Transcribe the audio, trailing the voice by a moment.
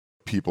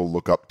people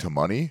look up to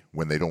money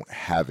when they don't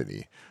have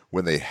any.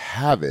 When they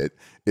have it,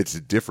 it's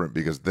different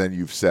because then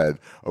you've said,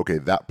 okay,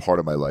 that part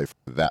of my life,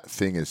 that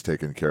thing is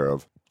taken care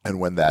of. And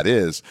when that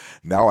is,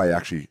 now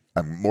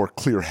I'm more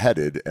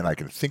clear-headed and I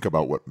can think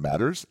about what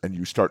matters, and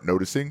you start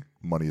noticing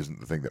money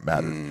isn't the thing that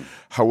matters.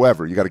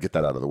 However, you got to get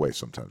that out of the way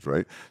sometimes,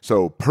 right?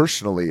 So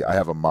personally, I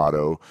have a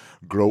motto,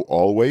 grow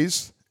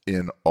always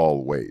in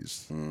all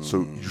ways.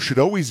 So you should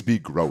always be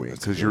growing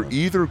because you're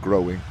either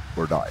growing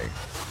or dying.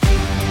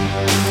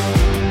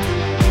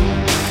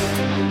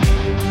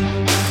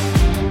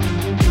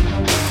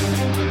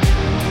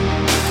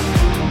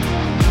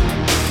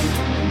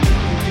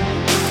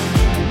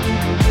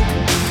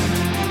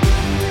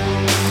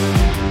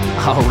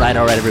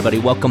 All right, everybody.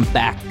 Welcome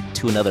back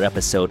to another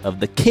episode of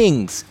the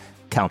King's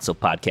Council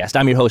Podcast.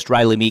 I'm your host,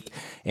 Riley Meek,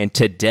 and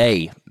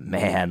today,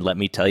 man, let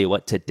me tell you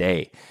what,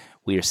 today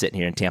we are sitting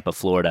here in Tampa,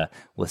 Florida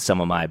with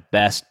some of my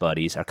best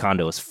buddies. Our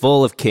condo is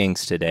full of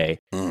Kings today.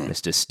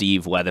 Mr.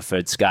 Steve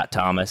Weatherford, Scott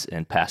Thomas,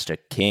 and Pastor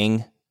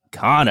King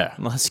Connor.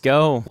 Let's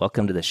go.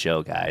 Welcome to the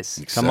show,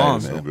 guys. Come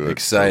on. So good.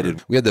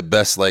 Excited. We had the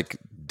best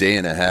day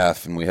and a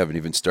half, and we haven't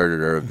even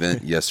started our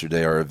event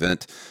yesterday.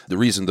 The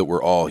reason that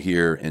we're all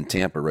here in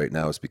Tampa right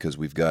now is because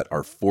we've got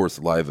our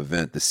 4th live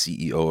event, the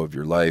CEO of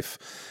Your Life.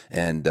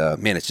 And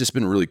man, it's just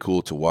been really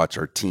cool to watch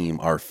our team,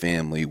 our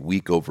family,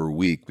 week over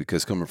week,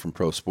 because coming from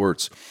pro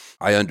sports,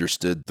 I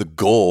understood the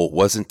goal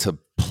wasn't to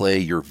play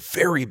your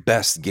very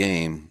best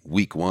game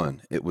week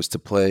 1. It was to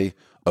play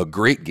a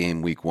great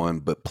game week 1,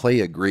 but play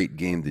a great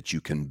game that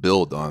you can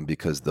build on,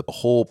 because the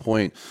whole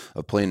point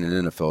of playing an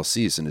NFL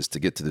season is to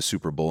get to the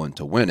Super Bowl and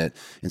to win it.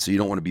 And so you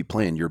don't want to be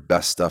playing your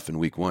best stuff in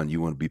week 1.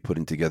 You want to be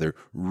putting together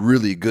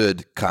really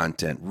good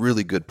content,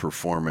 really good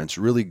performance,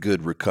 really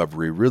good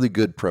recovery, really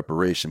good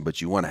preparation, but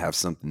you want to have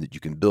something that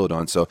you can build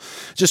on. So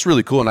just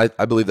really cool. And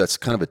I believe that's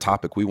kind of a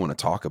topic we want to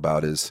talk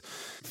about, is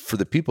for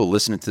the people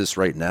listening to this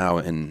right now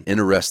and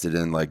interested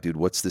in dude,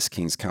 what's this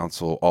King's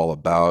Council all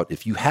about?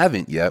 If you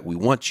haven't yet, we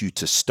want you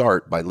to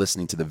start by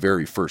listening to the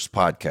very first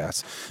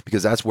podcast,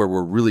 because that's where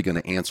we're really going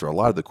to answer a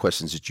lot of the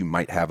questions that you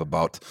might have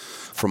about,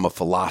 from a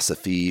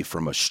philosophy,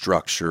 from a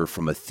structure,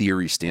 from a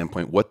theory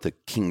standpoint, what the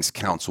King's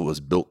Council is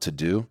built to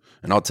do.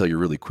 And I'll tell you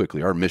really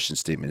quickly, our mission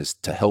statement is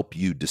to help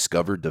you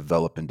discover,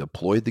 develop, and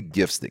deploy the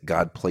gifts that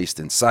God placed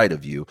inside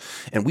of you.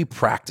 And we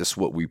practice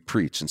what we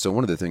preach. And so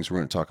one of the things we're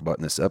going to talk about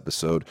in this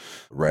episode,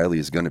 Riley,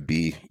 is going to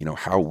be,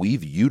 how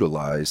we've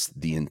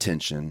utilized the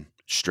intention,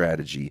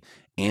 strategy,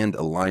 and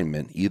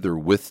alignment, either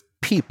with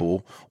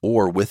people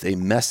or with a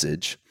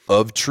message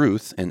of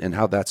truth, and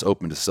how that's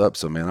opened us up.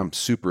 So man, I'm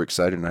super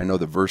excited. And I know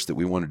the verse that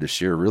we wanted to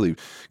share really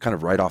kind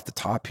of right off the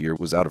top here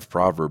was out of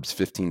Proverbs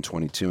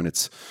 15:22. And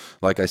it's,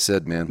 like I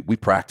said, man, we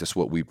practice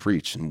what we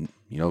preach. And,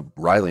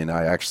 Riley and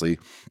I actually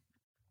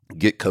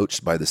get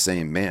coached by the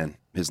same man.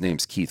 His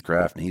name's Keith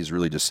Craft, and he's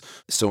really just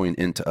sowing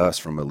into us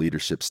from a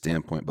leadership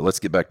standpoint. But let's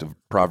get back to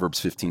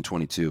Proverbs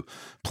 15:22.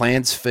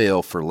 Plans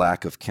fail for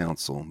lack of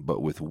counsel,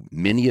 but with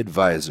many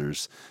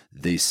advisors,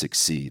 they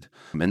succeed.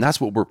 And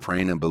that's what we're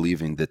praying and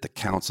believing, that the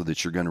counsel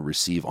that you're going to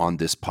receive on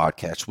this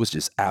podcast, which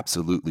is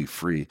absolutely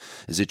free,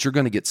 is that you're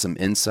going to get some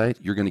insight,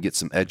 you're going to get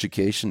some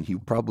education, you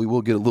probably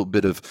will get a little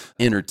bit of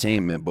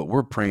entertainment, but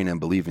we're praying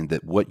and believing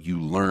that what you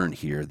learn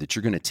here, that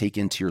you're going to take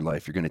into your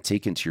life, you're going to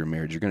take into your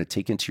marriage, you're going to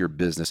take into your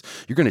business,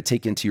 you're going to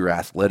take into your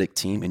athletic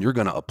team, and you're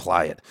going to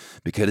apply it,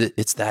 because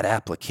it's that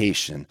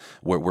application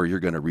where you're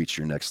going to reach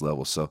your next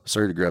level. So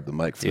sorry to grab the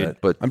mic for that,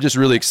 but I'm just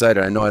really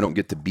excited. I know I don't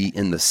get to be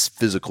in this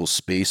physical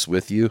space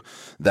with you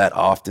that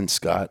often,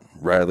 Scott,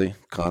 Riley,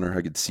 Connor.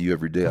 I get to see you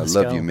every day. I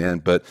love you, man.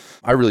 But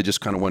I really just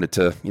kind of wanted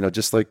to,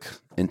 just like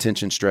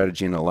intention,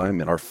 strategy, and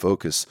alignment, our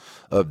focus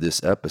of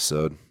this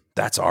episode,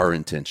 that's our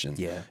intention.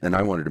 Yeah. And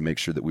I wanted to make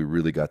sure that we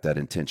really got that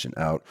intention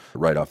out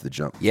right off the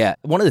jump. Yeah.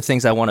 One of the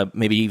things I want to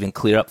maybe even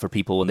clear up for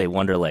people when they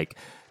wonder,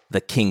 the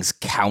King's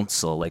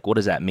Council, what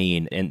does that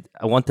mean? And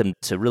I want them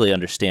to really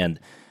understand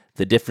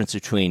the difference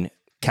between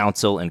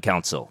council and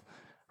council.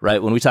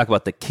 Right? When we talk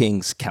about the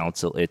King's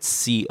Council, it's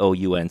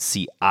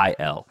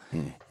COUNCIL.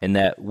 And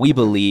that we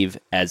believe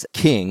as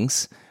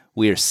kings,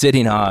 we are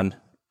sitting on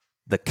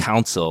the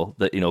council,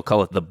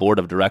 call it the board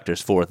of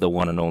directors for the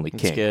one and only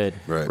King. That's good.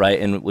 Right.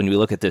 And when we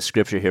look at this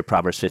scripture here,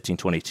 Proverbs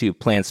 15:22,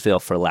 plans fail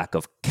for lack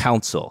of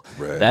counsel.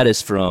 Right. That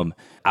is from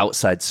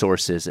outside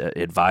sources,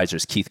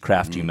 advisors. Keith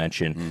Craft, you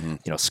mentioned.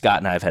 Scott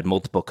and I have had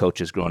multiple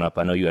coaches growing up.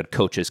 I know you had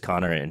coaches,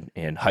 Connor,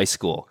 in high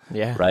school.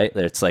 Yeah. Right?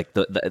 It's like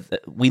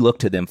we look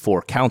to them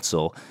for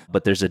counsel,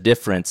 but there's a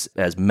difference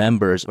as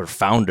members or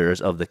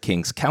founders of the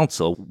King's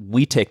Council.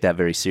 We take that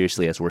very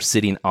seriously as we're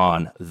sitting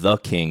on the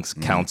King's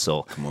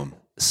Council. Come on.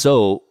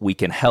 So we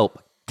can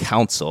help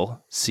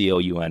counsel,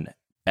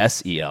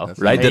 COUNSEL,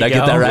 right? Did I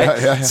get that right?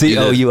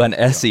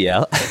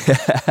 COUNSEL,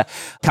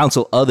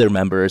 counsel other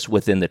members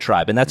within the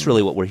tribe. And that's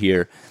really what we're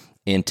here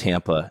in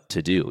Tampa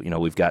to do.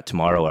 We've got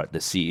tomorrow the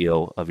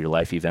CEO of Your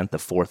Life event, the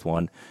 4th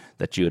one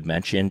that you had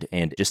mentioned.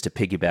 And just to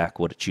piggyback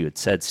what you had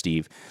said,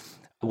 Steve,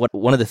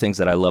 one of the things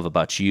that I love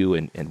about you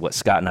and what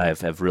Scott and I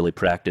have really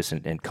practiced,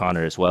 and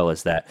Connor as well,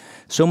 is that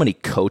so many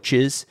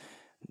coaches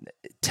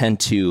tend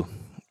to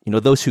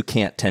those who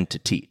can't tend to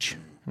teach,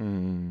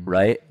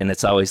 right? And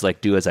it's always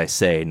like, do as I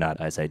say, not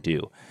as I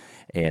do.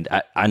 And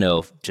I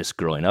know just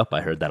growing up,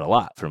 I heard that a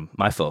lot from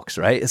my folks,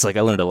 right? It's like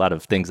I learned a lot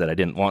of things that I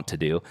didn't want to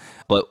do.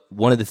 But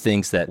one of the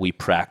things that we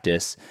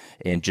practice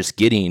and just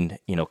getting,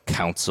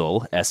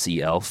 counsel,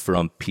 SEL,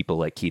 from people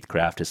like Keith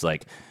Craft is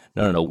like,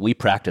 no, we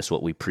practice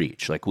what we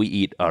preach. Like we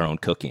eat our own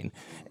cooking.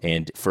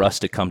 And for us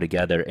to come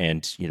together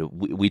and,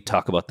 we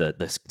talk about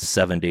the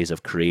 7 days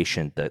of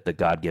creation, the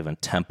God-given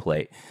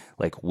template,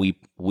 like we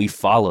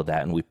follow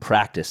that and we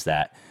practice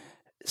that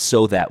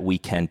so that we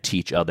can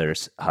teach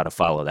others how to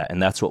follow that.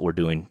 And that's what we're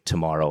doing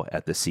tomorrow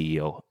at the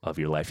CEO of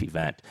Your Life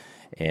event.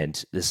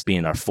 And this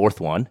being our fourth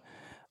one,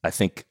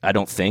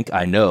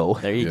 I know.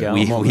 There you go.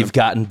 We've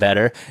gotten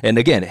better. And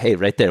again, hey,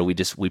 right there,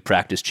 we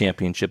practice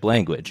championship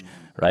language,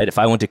 right? If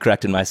I went to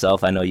correcting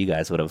myself, I know you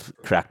guys would have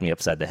cracked me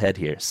upside the head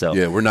here. So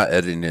yeah, we're not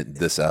editing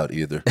this out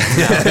either.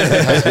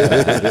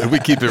 We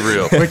keep it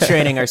real. We're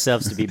training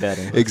ourselves to be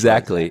better.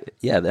 Exactly.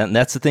 Yeah, and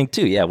that's the thing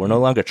too. Yeah, we're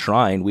no longer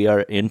trying. We are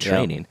in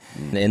training.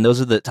 Yep. And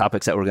those are the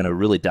topics that we're going to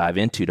really dive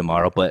into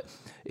tomorrow. But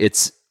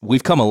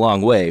we've come a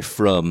long way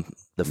from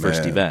the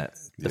first event.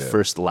 The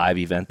first live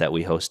event that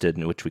we hosted,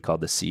 in which we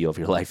called the CEO of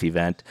Your Life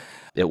event,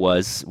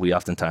 we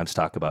oftentimes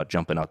talk about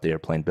jumping out the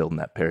airplane, building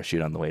that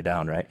parachute on the way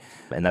down, right?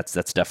 And that's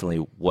definitely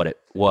what it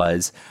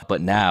was.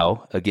 But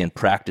now, again,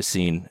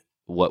 practicing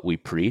what we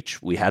preach,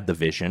 we had the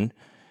vision.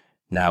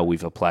 Now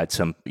we've applied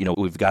some,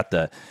 we've got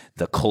the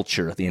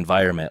culture, the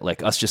environment,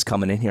 like us just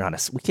coming in here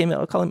we came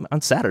on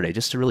Saturday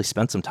just to really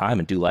spend some time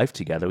and do life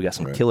together. We got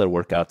some killer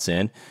workouts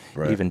in.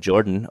 Right. Even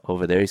Jordan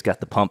over there, he's got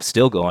the pump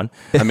still going.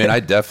 I mean,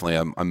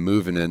 I'm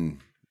moving in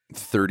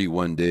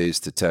 31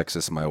 days to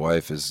Texas. My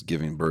wife is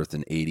giving birth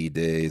in 80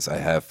 days. I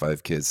have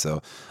 5 kids,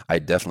 so I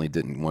definitely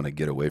didn't want to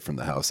get away from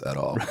the house at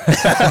all.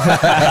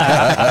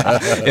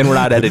 And we're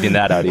not editing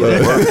that out either.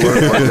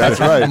 That's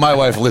right. My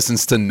wife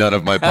listens to none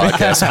of my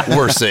podcasts.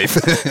 We're safe.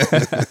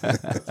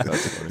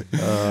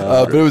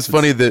 But it was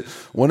funny that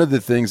one of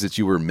the things that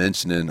you were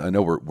mentioning, I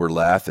know we're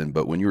laughing,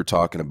 but when you were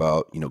talking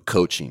about,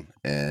 coaching,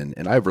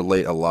 and I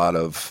relate a lot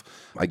of,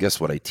 I guess,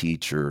 what I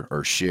teach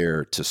or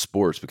share to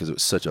sports, because it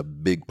was such a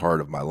big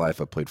part of my life.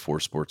 I played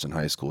 4 sports in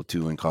high school,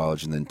 2 in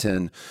college, and then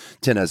 10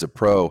 as a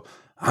pro.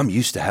 I'm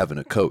used to having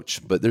a coach,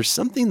 but there's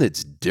something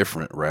that's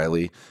different,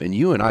 Riley. And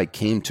you and I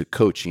came to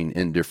coaching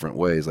in different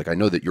ways. Like, I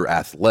know that you're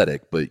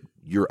athletic, but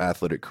your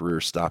athletic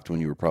career stopped when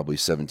you were probably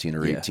 17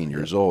 or 18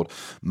 years old.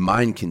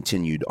 Mine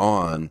continued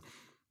on.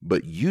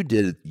 But you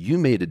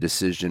made a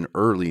decision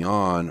early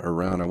on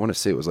around, I want to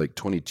say it was like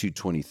 22,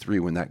 23,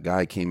 when that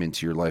guy came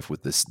into your life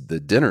with the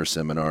dinner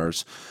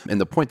seminars.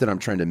 And the point that I'm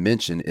trying to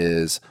mention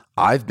is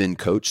I've been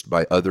coached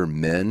by other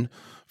men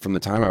from the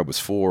time I was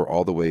 4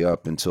 all the way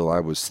up until I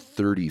was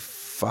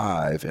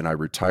 35, and I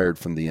retired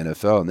from the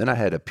NFL. And then I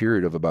had a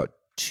period of about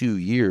 2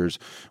 years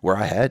where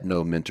I had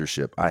no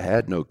mentorship, I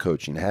had no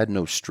coaching, I had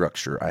no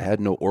structure, I had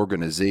no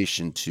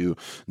organization to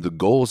the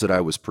goals that I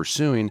was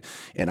pursuing.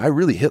 And I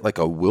really hit like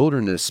a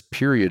wilderness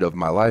period of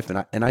my life.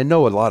 And I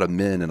know a lot of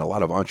men and a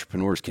lot of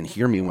entrepreneurs can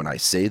hear me when I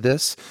say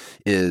this,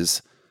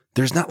 is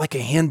there's not like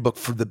a handbook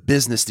for the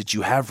business that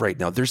you have right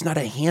now. There's not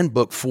a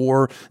handbook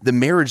for the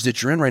marriage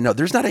that you're in right now.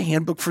 There's not a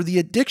handbook for the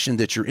addiction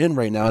that you're in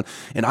right now.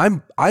 And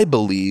I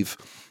believe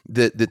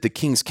that the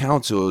King's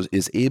Council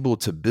is able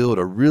to build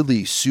a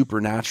really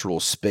supernatural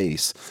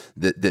space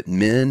that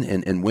men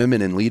and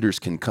women and leaders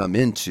can come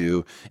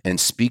into and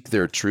speak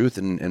their truth.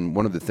 And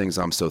one of the things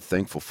I'm so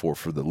thankful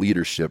for the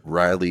leadership,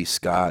 Riley,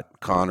 Scott,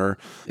 Connor,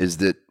 is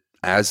that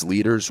as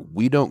leaders,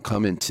 we don't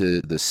come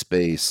into the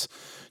space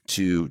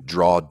to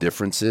draw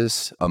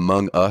differences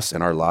among us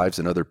and our lives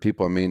and other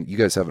people. I mean, you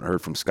guys haven't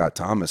heard from Scott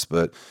Thomas,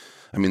 but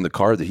I mean, the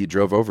car that he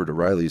drove over to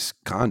Riley's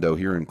condo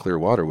here in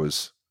Clearwater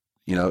was,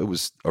 it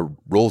was a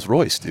Rolls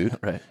Royce, dude.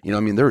 Right. I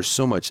mean, there is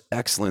so much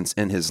excellence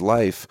in his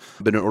life,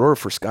 but in order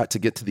for Scott to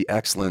get to the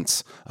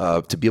excellence,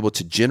 to be able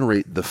to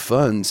generate the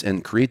funds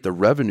and create the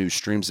revenue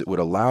streams that would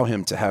allow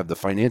him to have the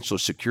financial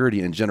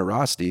security and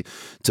generosity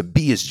to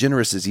be as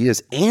generous as he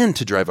is and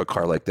to drive a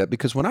car like that.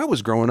 Because when I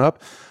was growing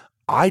up,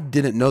 I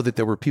didn't know that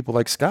there were people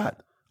like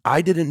Scott.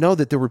 I didn't know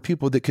that there were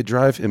people that could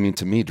drive. I mean,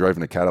 to me,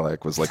 driving a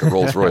Cadillac was like a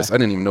Rolls Royce. I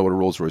didn't even know what a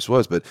Rolls Royce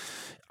was, but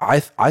I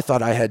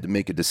thought I had to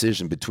make a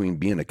decision between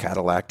being a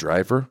Cadillac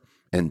driver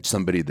and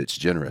somebody that's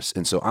generous.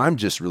 And so I'm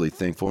just really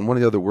thankful. And one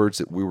of the other words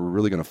that we were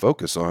really going to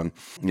focus on,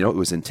 it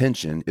was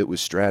intention, it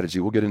was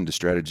strategy. We'll get into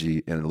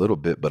strategy in a little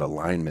bit, but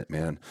alignment,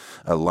 man.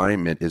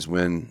 Alignment is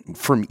when,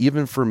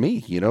 even for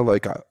me,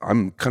 like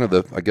I'm kind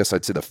of I guess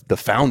I'd say the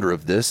founder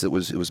of this. It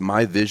was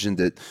my vision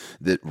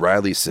that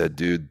Riley said,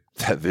 dude,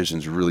 that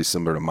vision's really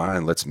similar to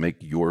mine. Let's make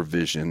your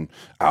vision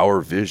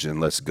our vision.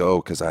 Let's go,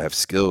 because I have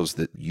skills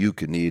that you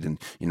could need. And,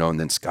 and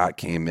then Scott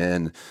came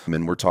in,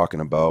 and we're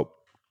talking about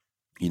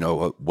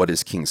what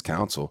is King's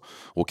Council?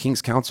 Well,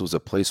 King's Council is a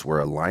place where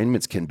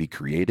alignments can be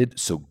created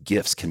so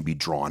gifts can be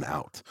drawn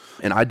out.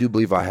 And I do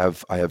believe I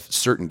have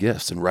certain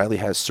gifts, and Riley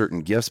has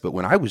certain gifts. But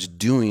when I was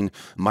doing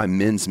my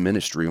men's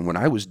ministry and when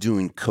I was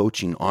doing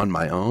coaching on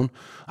my own,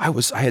 I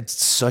had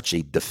such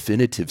a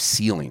definitive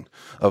ceiling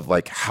of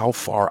like how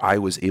far I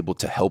was able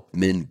to help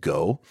men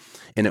go.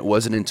 And it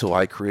wasn't until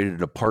I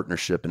created a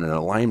partnership and an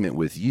alignment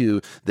with you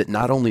that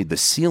not only the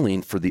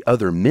ceiling for the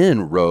other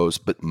men rose,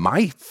 but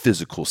my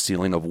physical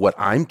ceiling of what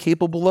I'm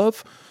capable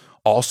of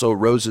also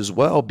rose as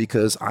well,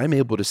 because I'm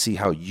able to see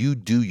how you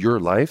do your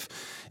life.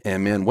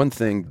 And man, one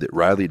thing that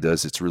Riley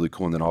does, it's really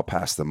cool, and then I'll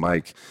pass the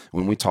mic.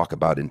 When we talk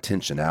about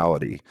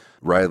intentionality,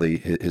 Riley,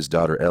 his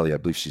daughter Ellie, I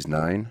believe she's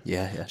 9.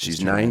 Yeah.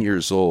 She's 9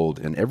 years old.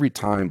 And every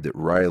time that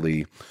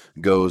Riley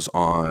goes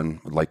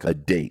on like a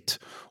date,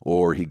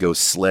 or he goes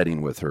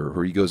sledding with her,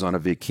 or he goes on a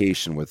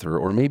vacation with her,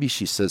 or maybe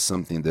she says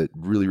something that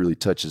really, really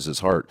touches his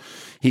heart,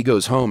 he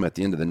goes home at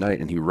the end of the night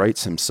and he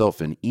writes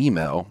himself an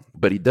email,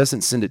 but he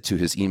doesn't send it to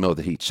his email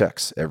that he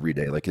checks every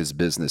day, like his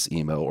business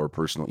email or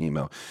personal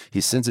email.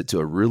 He sends it to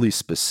a really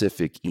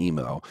specific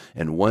email.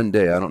 And one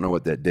day, I don't know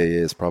what that day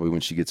is, probably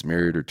when she gets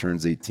married or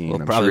turns 18.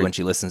 Well, I'm probably sure when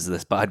she listens to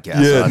this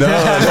podcast. Yeah,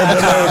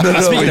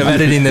 no. Speaking of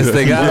editing this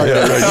thing out. You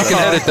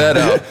can edit that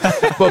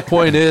out. But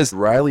point is,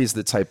 Riley's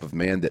the type of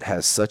man that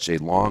has such a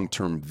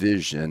long-term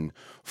vision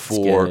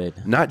for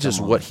not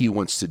just what he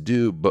wants to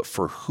do, but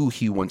for who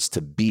he wants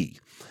to be.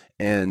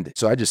 And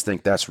so I just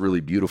think that's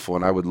really beautiful.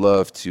 And I would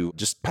love to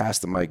just pass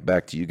the mic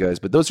back to you guys.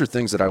 But those are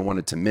things that I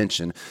wanted to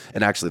mention.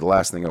 And actually, the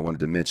last thing I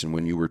wanted to mention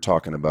when you were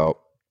talking about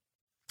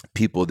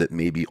people that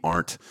maybe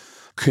aren't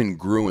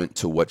congruent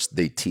to what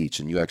they teach,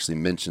 and you actually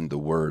mentioned the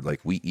word, like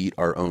we eat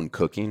our own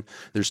cooking.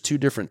 There's two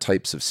different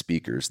types of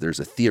speakers. There's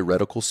a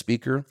theoretical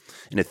speaker,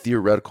 and a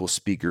theoretical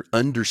speaker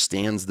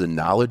understands the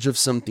knowledge of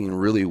something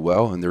really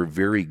well, and they're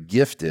very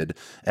gifted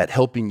at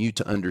helping you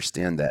to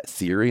understand that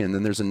theory. And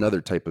then there's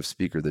another type of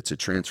speaker that's a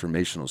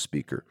transformational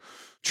speaker.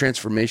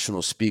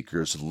 Transformational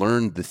speakers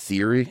learn the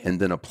theory and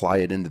then apply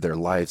it into their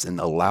lives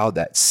and allow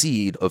that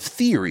seed of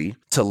theory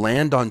to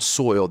land on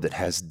soil that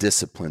has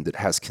discipline, that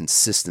has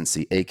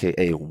consistency,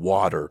 aka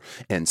water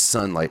and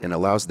sunlight, and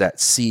allows that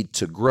seed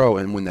to grow.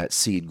 And when that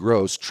seed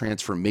grows,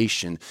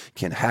 transformation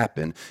can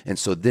happen. And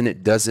so then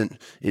it doesn't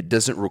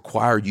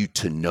require you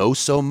to know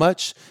so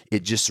much.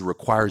 It just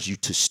requires you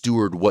to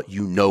steward what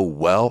you know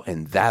well,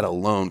 and that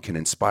alone can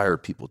inspire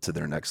people to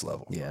their next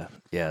level. Yeah,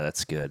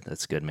 that's good.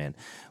 That's good, man.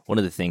 One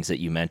of the things that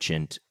you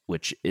mentioned,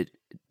 which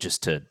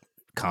just to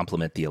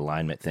complement the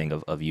alignment thing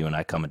of you and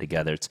I coming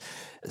together, it's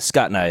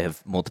Scott and I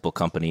have multiple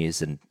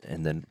companies, and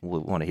then we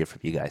want to hear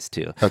from you guys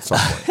too. At some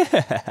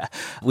point.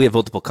 We have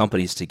multiple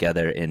companies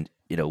together, and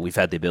we've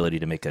had the ability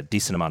to make a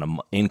decent amount of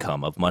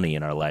income, of money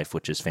in our life,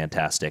 which is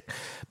fantastic.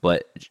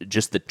 But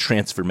just the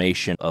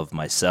transformation of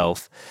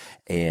myself,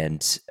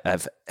 and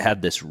I've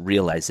had this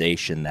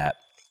realization that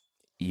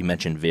you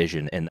mentioned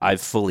vision, and I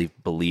fully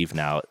believe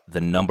now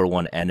the number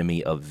one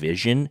enemy of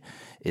vision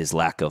is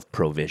lack of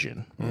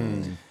provision.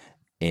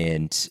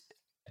 And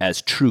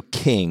as true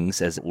kings,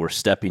 as we're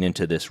stepping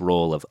into this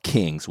role of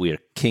kings, we are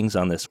kings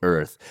on this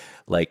earth,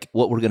 like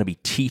what we're going to be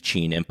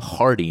teaching,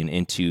 imparting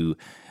into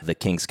the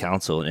King's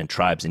Council and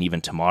tribes, and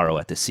even tomorrow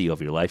at the CEO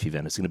of Your Life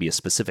event, it's going to be a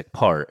specific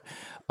part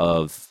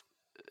of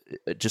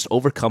just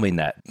overcoming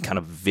that kind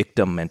of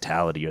victim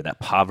mentality or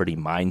that poverty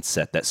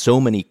mindset that so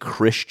many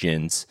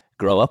Christians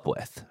grow up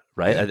with,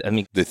 right? I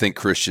mean, they think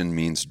Christian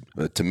means,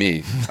 to me,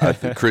 I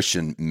think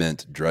Christian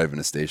meant driving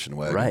a station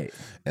wagon, right?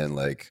 And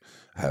like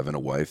having a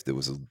wife that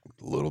was a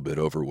little bit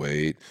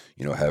overweight,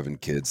 having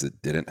kids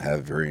that didn't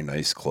have very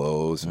nice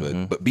clothes,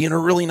 but being a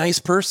really nice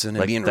person and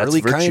like being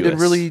really virtuous, kind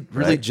and really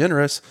right?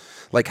 Generous.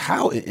 Like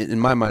how, in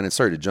my mind, and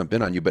sorry to jump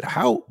in on you, but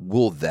how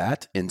will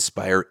that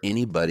inspire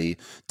anybody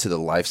to the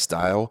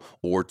lifestyle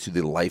or to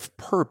the life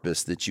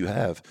purpose that you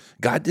have?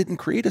 God didn't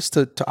create us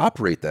to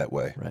operate that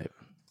way. Right.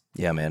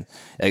 Yeah, man,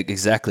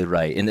 exactly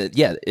right. And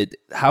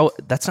how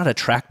that's not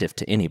attractive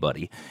to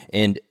anybody.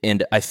 And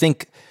I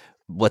think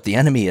what the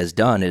enemy has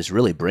done is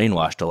really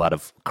brainwashed a lot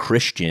of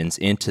Christians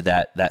into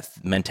that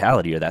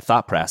mentality or that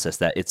thought process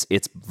that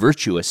it's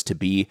virtuous to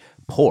be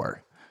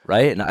poor,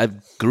 right? And I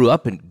grew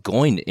up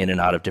going in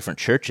and out of different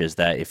churches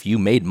that if you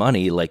made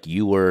money, like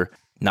you were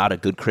not a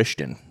good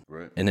Christian.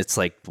 Right. And it's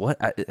like, what?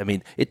 I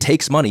mean, it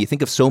takes money. You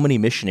think of so many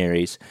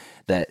missionaries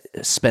that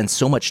spend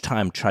so much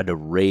time trying to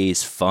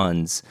raise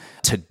funds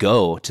to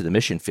go to the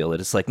mission field.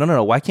 It's like,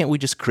 no. Why can't we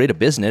just create a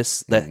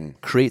business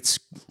that creates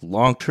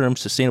long-term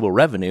sustainable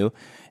revenue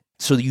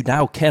so that you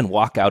now can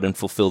walk out and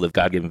fulfill the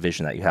God-given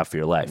vision that you have for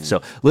your life?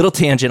 So little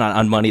tangent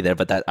on money there,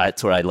 but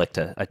that's where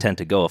I tend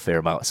to go a fair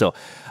amount. So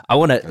I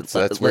want to.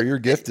 That's where you're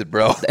gifted,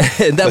 bro.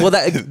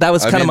 that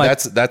was kind of my.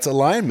 That's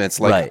alignments.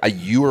 Like right.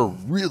 You are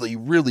really,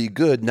 really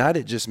good, not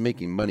at just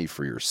making money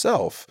for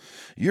yourself.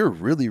 You're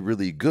really,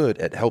 really good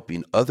at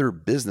helping other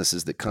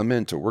businesses that come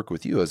in to work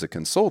with you as a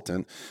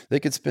consultant. They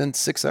could spend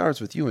 6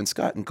 hours with you and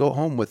Scott and go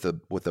home with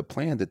a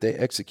plan that they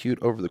execute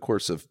over the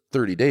course of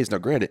 30 days. Now,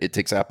 granted, it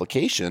takes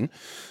application,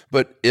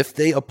 But if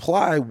they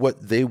apply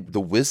the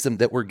wisdom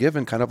that we're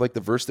given, kind of like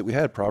the verse that we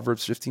had,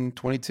 Proverbs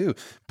 15:22,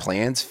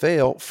 plans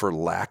fail for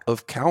lack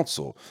of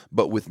counsel,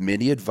 but with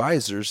many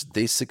advisors,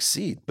 they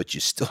succeed. But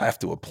you still have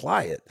to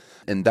apply it.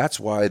 And that's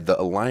why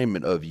the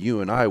alignment of you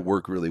and I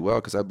work really well,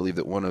 because I believe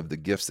that one of the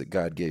gifts that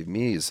God gave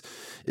me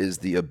is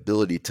the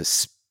ability to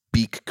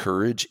speak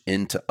courage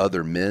into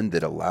other men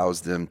that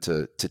allows them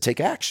to take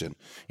action.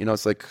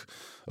 It's like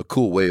a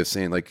cool way of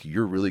saying, like,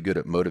 you're really good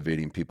at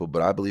motivating people,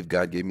 but I believe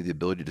God gave me the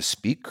ability to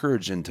speak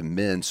courage into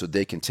men so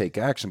they can take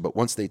action. But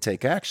once they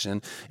take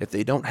action, if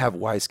they don't have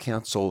wise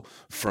counsel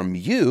from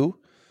you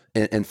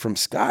and from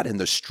Scott and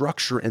the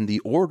structure and the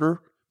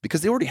order,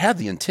 because they already have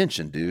the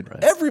intention, dude.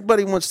 Right.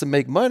 Everybody wants to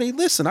make money.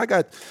 Listen,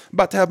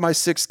 about to have my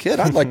 6th kid.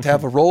 I'd like to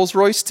have a Rolls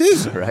Royce too.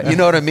 Right. You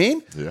know what I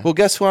mean? Yeah. Well,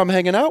 guess who I'm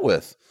hanging out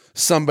with?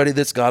 Somebody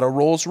that's got a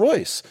Rolls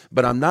Royce.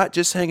 But I'm not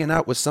just hanging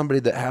out with somebody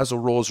that has a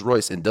Rolls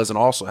Royce and doesn't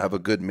also have a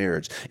good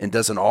marriage and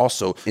doesn't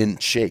also in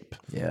shape.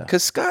 Yeah.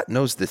 Because Scott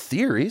knows the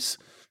theories,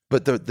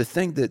 but the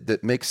thing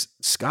that makes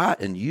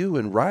Scott and you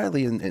and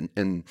Riley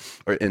and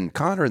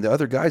Connor and the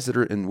other guys that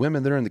are and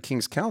women that are in the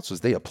King's Council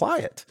is they apply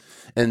it.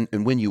 And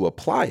when you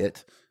apply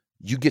it,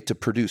 you get to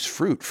produce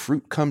fruit.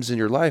 Fruit comes in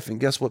your life, and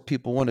guess what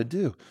people want to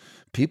do?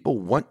 People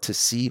want to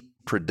see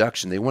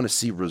production. They want to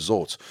see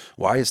results.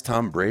 Why is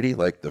Tom Brady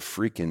like the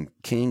freaking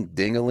king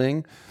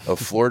dingaling of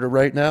Florida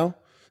right now?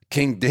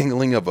 King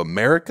dingaling of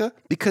America?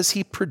 Because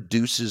he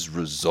produces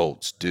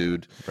results,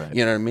 dude. Right.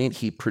 You know what I mean?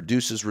 He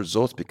produces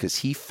results because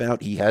he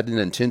found he had an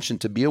intention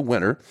to be a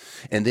winner,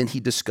 and then he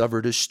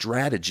discovered a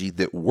strategy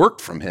that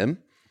worked from him,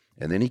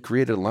 and then he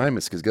created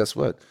alignments because guess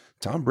what?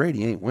 Tom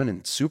Brady ain't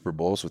winning Super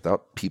Bowls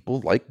without people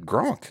like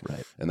Gronk.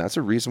 Right. And that's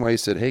a reason why he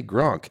said, hey,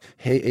 Gronk,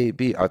 hey,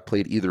 AB, I've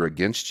played either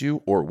against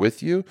you or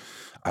with you.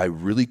 I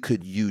really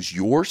could use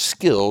your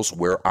skills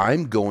where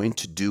I'm going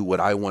to do what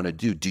I want to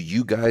do. Do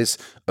you guys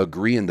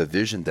agree in the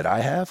vision that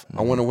I have? Mm-hmm.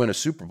 I want to win a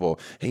Super Bowl.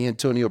 Hey,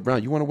 Antonio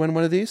Brown, you want to win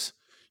one of these?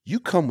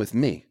 You come with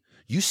me.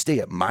 You stay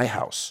at my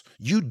house.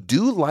 You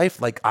do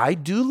life like I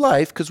do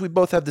life because we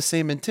both have the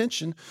same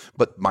intention.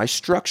 But my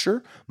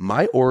structure,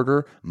 my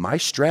order, my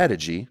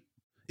strategy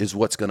is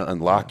what's going to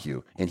unlock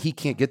you. And he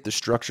can't get the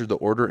structure, the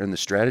order, and the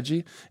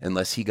strategy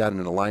unless he got in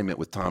an alignment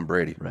with Tom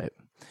Brady. Right.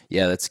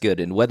 Yeah, that's good.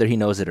 And whether he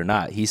knows it or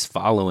not, he's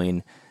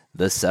following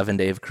the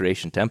 7-day of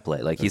creation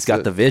template. Like he's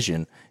got the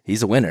vision.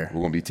 He's a winner. We're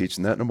going to be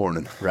teaching that in the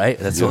morning. Right?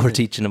 That's what we're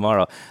teaching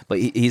tomorrow. But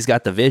he's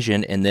got the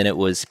vision, and then it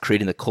was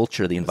creating the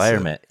culture, the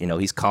environment.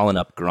 He's calling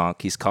up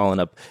Gronk. He's calling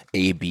up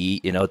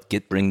AB,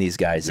 bring these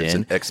guys in. It's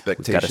an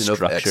expectation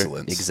of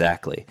excellence.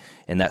 Exactly.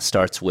 And that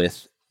starts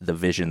with the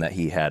vision that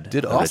he had.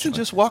 Did originally. Austin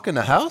just walk in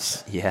the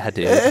house? Yeah,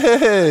 dude.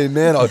 Hey,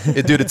 man.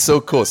 Dude, it's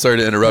so cool. Sorry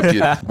to interrupt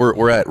you.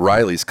 We're at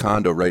Riley's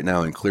condo right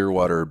now in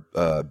Clearwater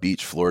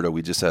Beach, Florida.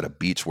 We just had a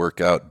beach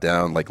workout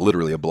down, like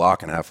literally a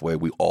block and a half away.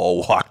 We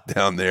all walked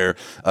down there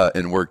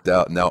and worked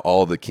out. Now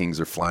all the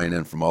Kings are flying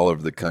in from all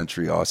over the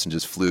country. Austin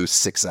just flew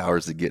 6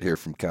 hours to get here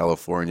from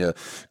California.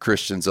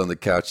 Christian's on the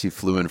couch. He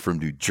flew in from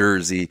New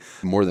Jersey.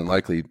 More than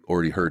likely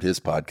already heard his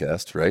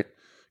podcast, right?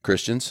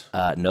 Christians?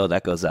 No,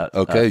 that goes out.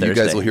 Okay, you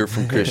guys will hear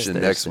from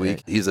Christian next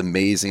week. He's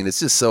amazing.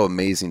 It's just so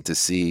amazing to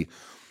see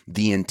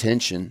the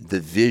intention, the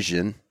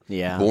vision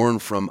born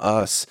from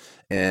us.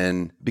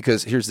 And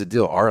because here's the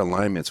deal, our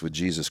alignments with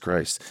Jesus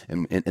Christ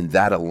and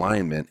that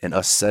alignment and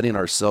us setting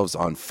ourselves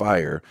on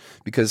fire,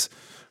 because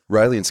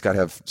Riley and Scott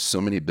have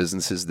so many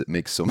businesses that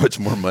make so much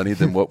more money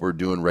than what we're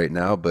doing right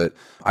now. But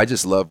I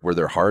just love where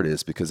their heart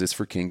is because it's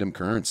for kingdom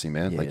currency,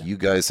 man. Like you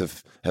guys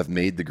have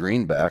made the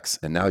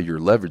greenbacks, and now you're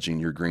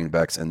leveraging your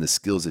greenbacks and the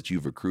skills that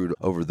you've accrued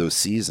over those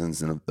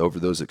seasons and over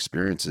those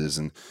experiences.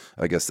 And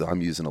I guess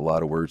I'm using a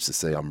lot of words to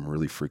say I'm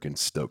really freaking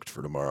stoked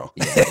for tomorrow.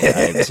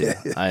 Yeah,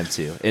 I am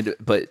too.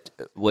 But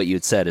what you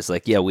had said is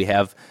like, we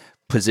have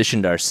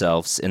positioned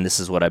ourselves, and this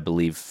is what I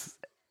believe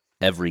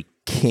every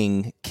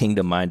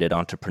kingdom-minded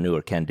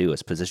entrepreneur can do,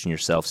 is position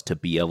yourselves to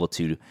be able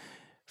to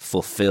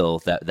fulfill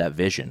that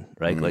vision,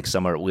 right?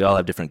 Mm-hmm. Like we all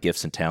have different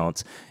gifts and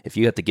talents. If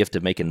you got the gift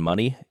of making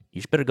money,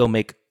 you better go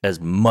make as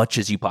much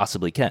as you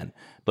possibly can.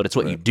 But it's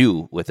what you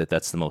do with it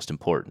that's the most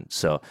important.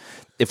 So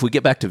if we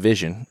get back to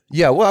vision.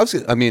 Yeah, well,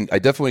 I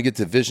definitely get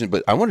to vision,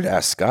 but I wanted to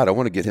ask Scott, I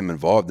want to get him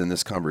involved in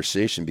this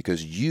conversation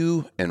because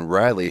you and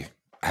Riley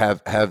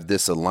have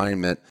this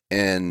alignment,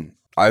 and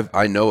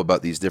I know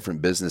about these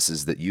different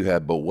businesses that you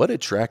have, but what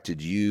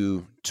attracted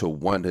you to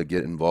want to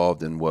get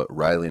involved in what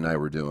Riley and I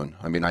were doing?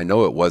 I mean, I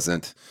know it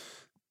wasn't,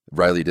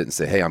 Riley didn't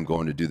say, hey, I'm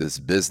going to do this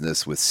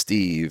business with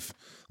Steve.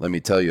 Let me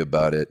tell you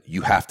about it.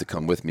 You have to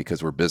come with me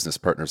because we're business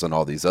partners on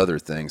all these other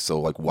things. So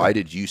like, why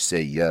did you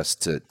say yes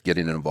to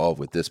getting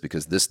involved with this?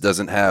 Because this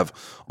doesn't have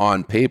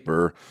on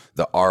paper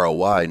the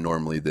ROI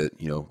normally that,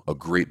 a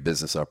great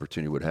business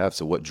opportunity would have.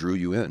 So what drew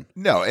you in?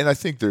 No, and I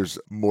think there's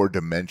more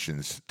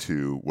dimensions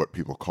to what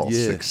people call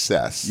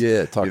success.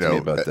 Yeah, talk to me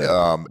about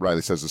that.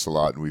 Riley says this a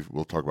lot, and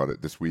we'll talk about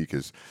it this week,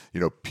 is,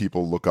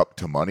 people look up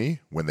to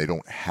money when they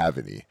don't have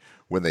any.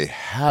 When they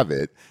have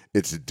it,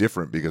 it's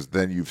different because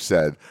then you've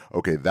said,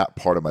 okay, that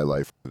part of my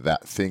life,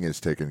 that thing is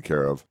taken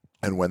care of.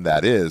 And when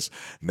that is,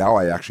 now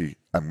I actually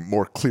I'm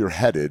more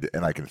clear-headed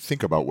and I can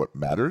think about what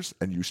matters,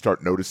 and you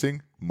start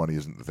noticing money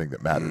isn't the thing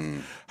that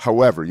matters.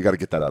 However, you got to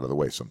get that out of the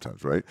way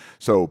sometimes, right?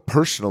 So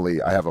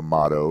personally, I have a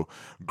motto: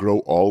 grow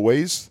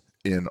always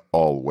in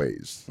all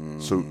ways.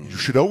 So you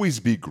should always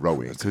be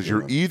growing, because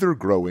you're either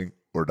growing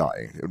or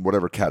dying in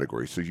whatever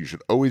category. So you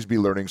should always be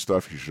learning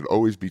stuff. You should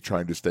always be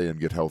trying to stay and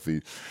get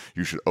healthy.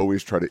 You should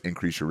always try to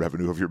increase your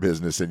revenue of your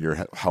business and your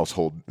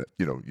household,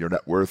 your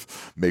net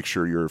worth. Make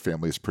sure your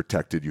family is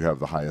protected. You have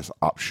the highest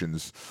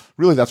options.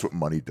 Really, that's what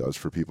money does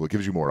for people. It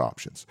gives you more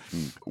options.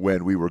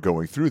 When we were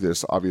going through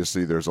this,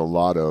 obviously there's a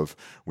lot of,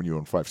 when you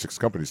own 5-6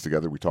 companies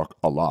together, we talk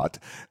a lot.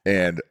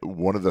 And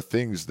one of the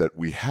things that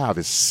we have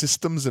is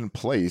systems in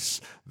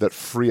place that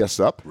free us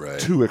up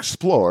to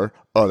explore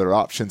other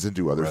options and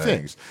do other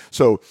things.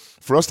 So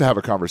for us to have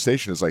a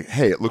conversation is like,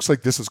 hey, it looks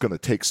like this is going to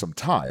take some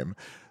time.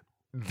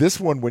 This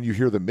one, when you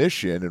hear the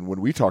mission, and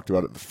when we talked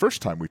about it, the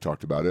first time we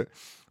talked about it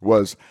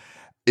was,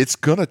 it's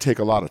going to take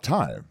a lot of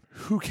time.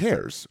 Who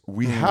cares?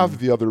 We have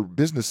the other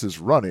businesses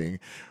running.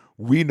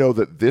 We know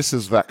that this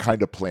is that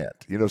kind of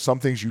plant. Some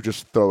things you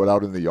just throw it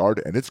out in the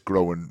yard and it's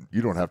growing.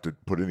 You don't have to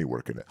put any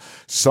work in it.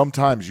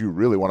 Sometimes you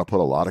really want to put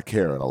a lot of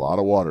care and a lot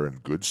of water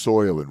and good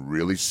soil and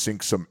really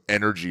sink some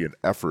energy and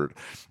effort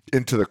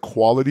into the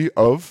quality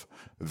of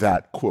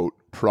that, quote,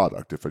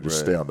 product, if I just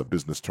stay on the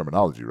business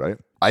terminology, right?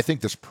 I think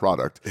this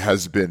product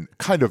has been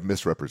kind of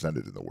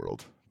misrepresented in the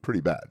world.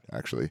 Pretty bad,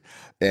 actually.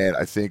 And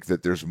I think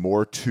that there's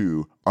more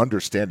to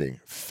understanding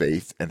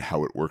faith and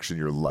how it works in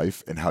your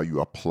life and how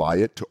you apply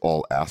it to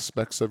all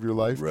aspects of your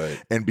life,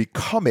 and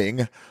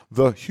becoming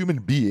the human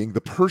being,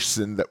 the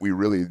person that we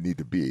really need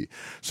to be.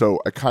 So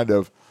I kind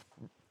of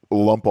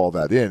lump all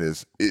that in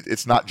is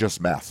it's not just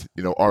math.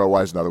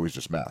 ROI is not always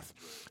just math.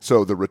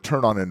 So the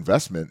return on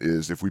investment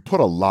is, if we put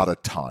a lot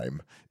of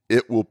time,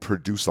 it will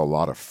produce a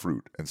lot of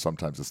fruit. And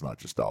sometimes it's not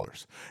just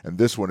dollars. And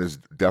this one is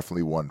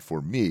definitely one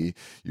for me.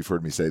 You've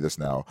heard me say this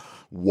now.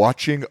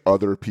 Watching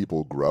other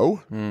people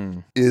grow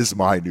is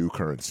my new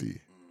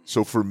currency.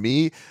 So for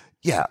me,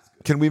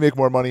 can we make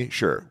more money?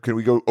 Sure. Can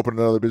we go open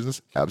another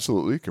business?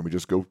 Absolutely. Can we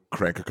just go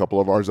crank a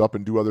couple of ours up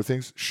and do other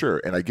things?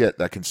 Sure. And I get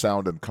that can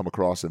sound and come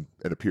across and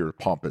appear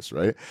pompous,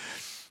 right?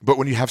 But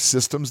when you have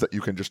systems that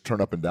you can just turn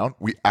up and down,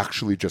 we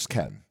actually just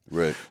can.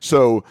 Right.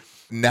 So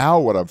now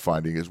what I'm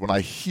finding is, when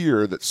I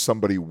hear that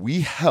somebody we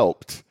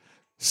helped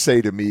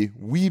say to me,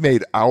 we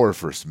made our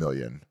first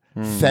million,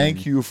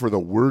 thank you for the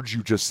words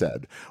you just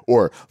said,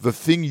 or the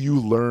thing you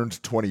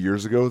learned 20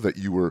 years ago that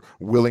you were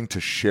willing to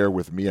share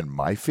with me and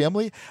my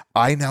family,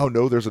 I now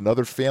know there's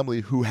another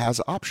family who has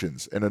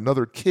options, and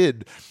another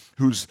kid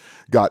who's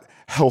got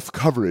health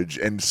coverage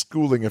and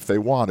schooling if they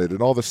wanted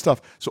and all this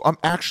stuff. So I'm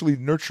actually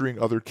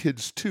nurturing other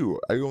kids too.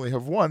 I only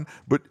have one,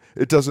 but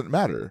it doesn't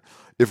matter.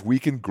 If we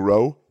can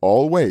grow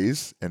all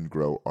ways and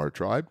grow our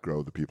tribe,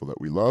 grow the people that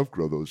we love,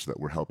 grow those that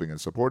we're helping and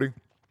supporting,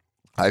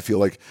 I feel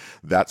like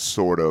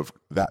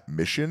that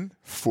mission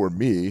for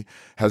me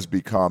has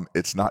become,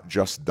 it's not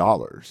just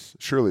dollars.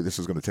 Surely this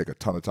is going to take a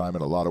ton of time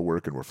and a lot of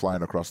work, and we're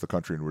flying across the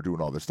country and we're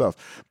doing all this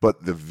stuff.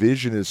 But the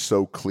vision is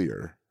so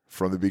clear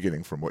from the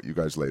beginning, from what you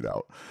guys laid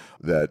out,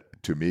 that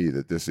to me,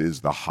 that this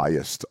is the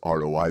highest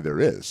ROI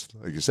there is.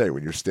 Like you say,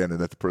 when you're standing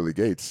at the pearly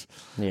gates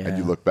and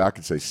you look back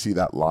and say, see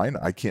that line?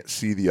 I can't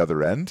see the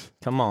other end.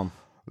 Come on.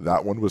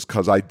 That one was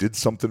because I did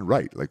something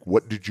right. Like,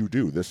 what did you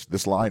do?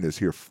 This line is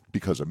here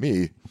because of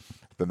me.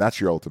 Then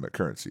that's your ultimate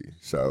currency.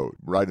 So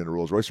riding a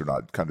Rolls Royce or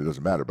not kind of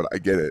doesn't matter, but I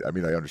get it. I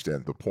mean, I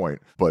understand the point,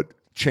 but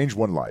change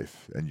one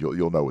life and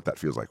you'll know what that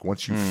feels like.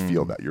 Once you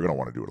feel that, you're going to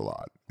want to do it a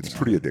lot. It's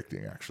pretty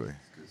addicting, actually.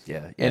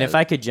 Yeah. And if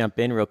I could jump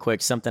in real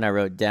quick, something I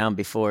wrote down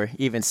before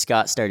even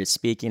Scott started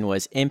speaking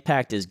was,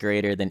 impact is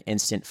greater than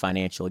instant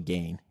financial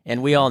gain.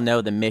 And we all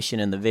know the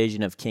mission and the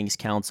vision of King's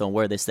Counsel and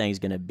where this thing's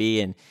going to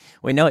be. And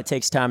we know it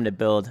takes time to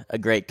build a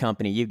great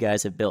company. You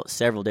guys have built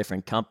several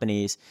different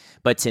companies.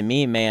 But to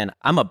me, man,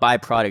 I'm a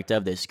byproduct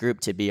of this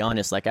group, to be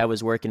honest. Like, I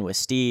was working with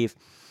Steve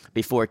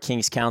before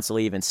King's Counsel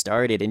even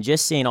started, and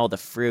just seeing all the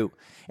fruit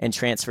and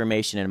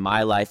transformation in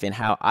my life and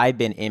how I've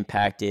been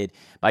impacted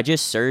by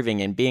just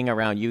serving and being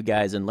around you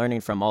guys and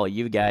learning from all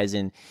you guys.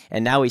 And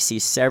now we see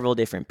several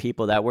different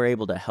people that we're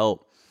able to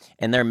help,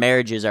 and their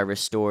marriages are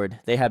restored.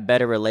 They have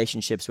better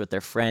relationships with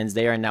their friends.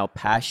 They are now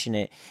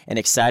passionate and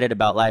excited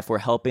about life. We're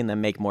helping them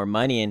make more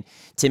money. And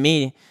to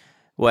me,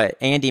 what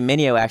Andy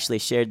Mineo actually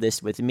shared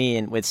this with me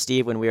and with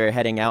Steve when we were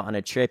heading out on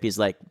a trip. He's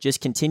like,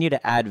 just continue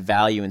to add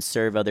value and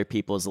serve other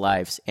people's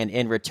lives. And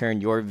in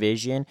return, your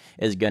vision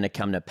is going to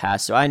come to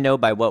pass. So I know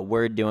by what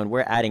we're doing,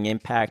 we're adding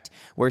impact,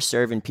 we're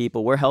serving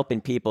people, we're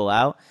helping people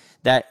out,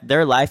 that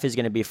their life is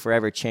going to be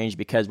forever changed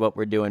because what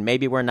we're doing.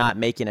 Maybe we're not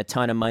making a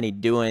ton of money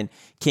doing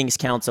King's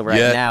Counsel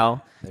right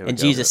now. In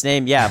Jesus'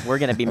 name, we're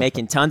going to be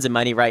making tons of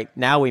money right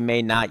now. We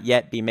may not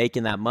yet be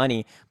making that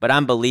money, but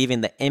I'm believing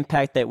the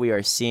impact that we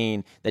are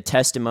seeing, the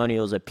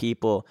testimonials of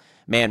people,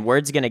 man,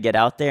 word's going to get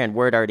out there, and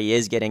word already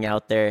is getting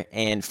out there,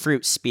 and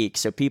fruit speaks.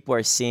 So people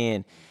are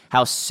seeing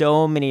how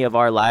so many of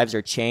our lives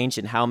are changed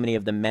and how many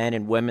of the men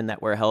and women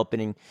that we're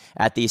helping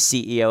at these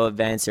CEO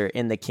events or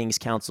in the King's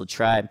Council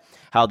tribe,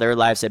 how their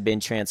lives have been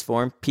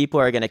transformed. People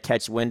are going to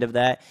catch wind of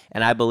that.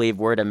 And I believe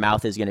word of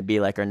mouth is going to be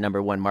like our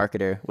number one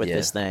marketer with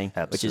this thing,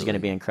 which is going to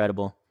be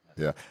incredible.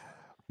 Yeah.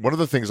 One of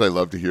the things I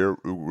love to hear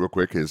real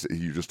quick is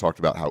you just talked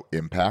about how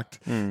impact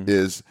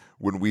is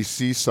when we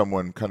see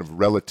someone kind of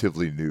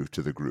relatively new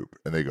to the group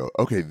and they go,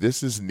 okay,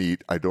 this is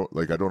neat. I don't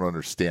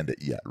understand it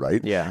yet.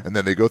 Right. Yeah. And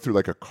then they go through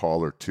like a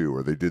call or two,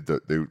 or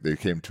they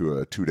came to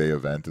a 2-day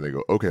event and they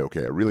go,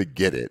 okay, I really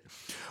get it.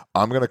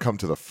 I'm going to come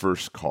to the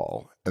first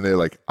call. And they're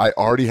like, I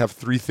already have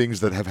 3 things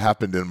that have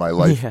happened in my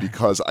life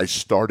because I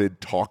started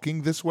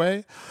talking this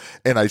way.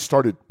 And I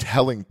started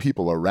telling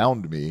people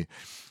around me,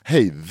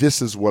 hey,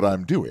 this is what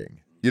I'm doing.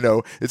 You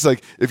know, it's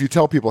like if you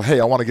tell people, hey,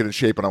 I want to get in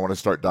shape and I want to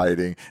start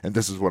dieting and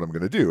this is what I'm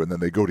going to do. And then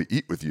they go to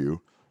eat with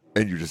you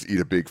and you just eat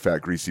a big fat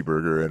greasy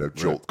burger and a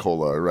Jolt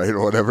Cola, right?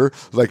 Or whatever.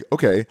 Like,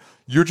 okay,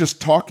 you're just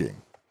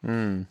talking.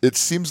 It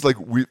seems like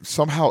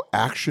somehow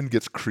action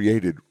gets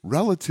created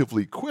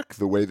relatively quick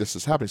the way this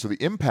is happening. So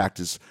the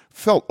impact is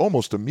felt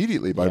almost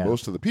immediately by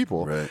most of the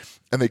people. Right.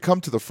 And they come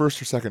to the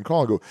first or second call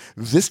and go,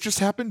 this just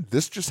happened,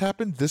 this just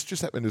happened, this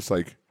just happened. It's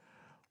like,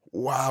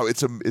 wow,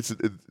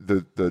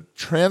 the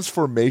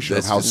transformation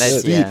of how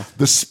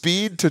the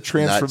speed to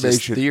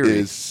transformation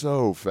is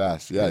so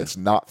fast. Yeah, it's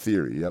not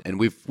theory. Yep. And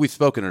we've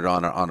spoken it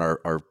on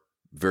our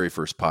very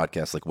first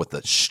podcast, like what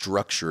the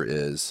structure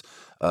is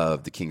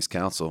of the King's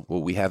Council.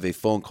 Well, we have a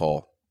phone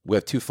call. We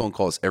have 2 phone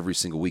calls every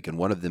single week, and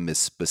one of them is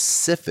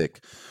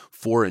specific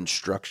for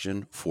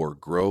instruction, for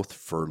growth,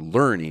 for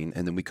learning.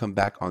 And then we come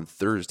back on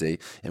Thursday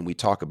and we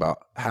talk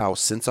about how,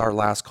 since our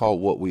last call,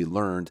 what we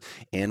learned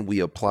and we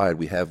applied.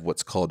 We have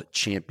what's called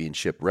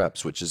championship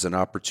reps, which is an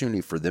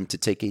opportunity for them to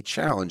take a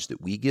challenge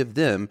that we give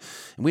them.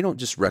 And we don't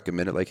just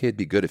recommend it like, hey, it'd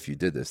be good if you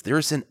did this.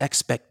 There's an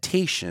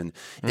expectation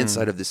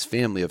inside of this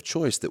family of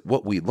choice that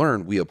what we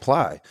learn, we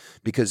apply.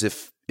 Because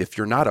if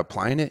you're not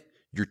applying it,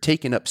 you're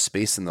taking up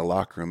space in the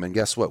locker room. And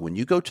guess what? When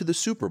you go to the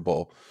Super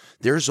Bowl,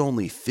 there's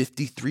only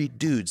 53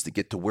 dudes that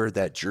get to wear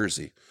that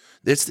jersey.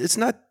 It's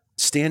not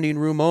standing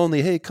room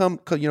only. Hey, come,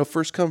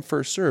 first come,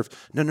 first serve.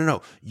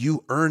 No.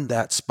 You earned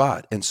that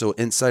spot. And so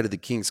inside of the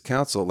King's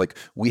Council, like,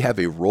 we have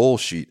a roll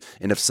sheet.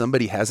 And if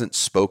somebody hasn't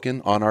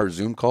spoken on our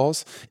Zoom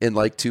calls in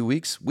like 2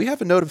 weeks, we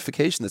have a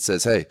notification that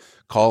says, hey,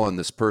 call on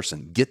this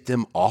person, get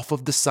them off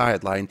of the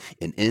sideline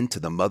and into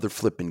the mother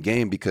flipping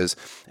game. Because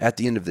at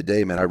the end of the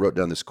day, man, I wrote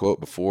down this quote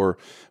before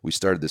we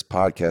started this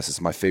podcast. It's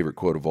my favorite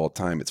quote of all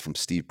time. It's from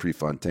Steve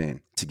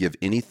Prefontaine. To give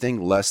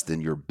anything less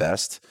than your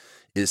best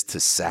is to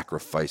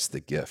sacrifice the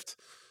gift.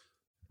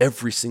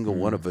 Every single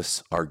one of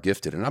us are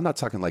gifted. And I'm not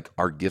talking like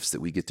our gifts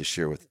that we get to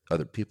share with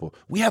other people.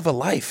 We have a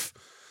life.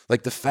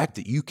 Like the fact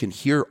that you can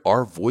hear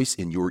our voice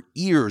in your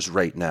ears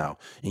right now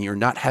and you're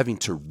not having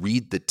to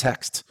read the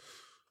text,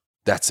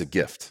 that's a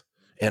gift.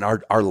 And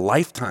our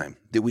lifetime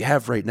that we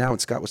have right now, and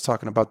Scott was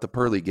talking about the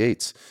pearly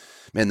gates,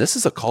 man, this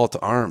is a call to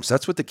arms.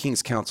 That's what the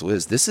King's Council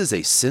is. This is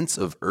a sense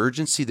of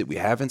urgency that we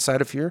have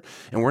inside of here.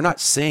 And we're not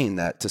saying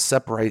that to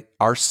separate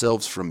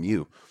ourselves from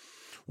you.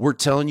 We're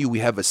telling you we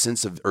have a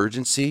sense of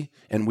urgency,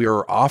 and we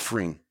are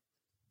offering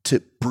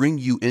to bring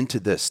you into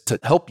this, to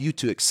help you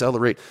to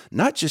accelerate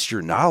not just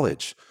your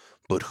knowledge,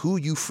 but who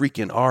you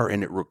freaking are.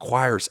 And it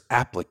requires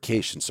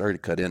application. Sorry to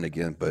cut in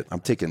again, but I'm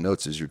taking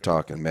notes as you're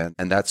talking, man.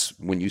 And that's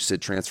when you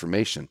said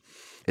transformation.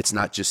 It's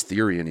not just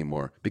theory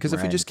anymore. Because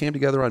if we just came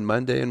together on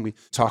Monday and we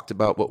talked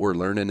about what we're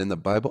learning in the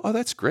Bible, oh,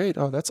 that's great.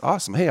 Oh, that's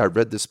awesome. Hey, I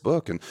read this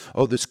book and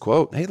this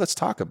quote. Hey, let's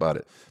talk about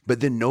it. But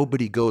then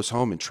nobody goes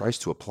home and tries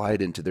to apply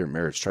it into their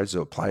marriage, tries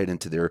to apply it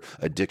into their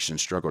addiction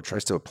struggle,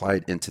 tries to apply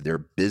it into their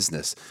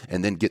business,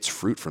 and then gets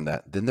fruit from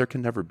that. Then there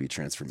can never be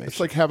transformation. It's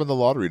like having the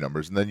lottery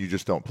numbers and then you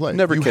just don't play.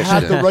 Never you catch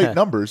had it. the right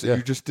numbers and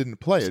you just didn't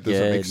play. It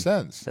doesn't make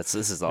sense. This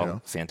is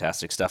all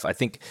fantastic stuff. I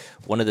think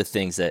one of the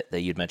things that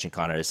you'd mentioned,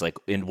 Connor, is like,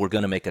 and we're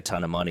going to make a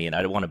ton of money, and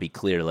I don't want to be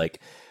clear, like,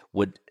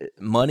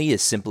 money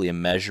is simply a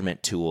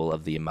measurement tool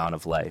of the amount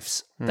of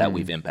lives that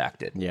we've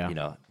impacted.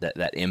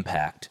 That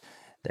impact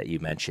that you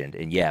mentioned.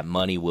 And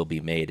money will be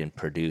made and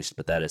produced,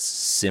 but that is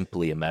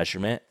simply a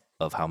measurement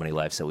of how many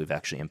lives that we've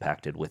actually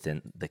impacted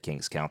within the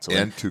King's Council.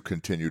 And to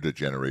continue to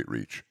generate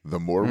reach. The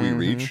more we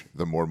reach,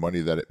 the more money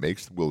that it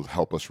makes will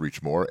help us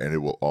reach more, and it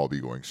will all be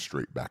going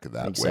straight back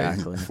that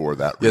way for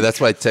that reach. Yeah,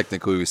 that's why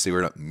technically we say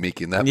we're not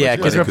making that much money.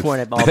 Because we're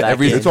pouring it all back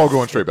in. It's all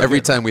going straight back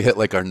Every time we hit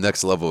like our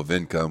next level of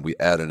income, we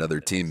add another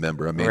team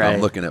member. I mean,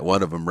 I'm looking at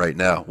one of them right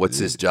now. What's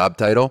his job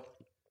title?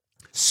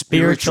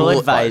 Spiritual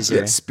advisor.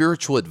 Yeah,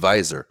 spiritual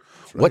advisor.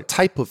 Right. What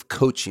type of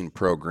coaching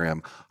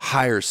program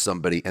hires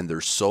somebody and their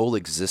sole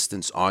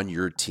existence on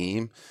your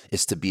team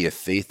is to be a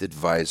faith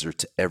advisor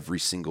to every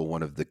single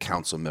one of the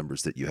council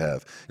members that you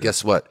have? Yeah.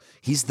 Guess what?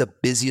 He's the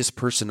busiest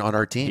person on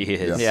our team. He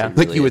is. Yeah.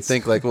 Like you would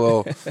think like,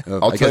 well,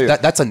 I guess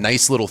that's a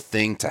nice little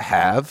thing to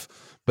have.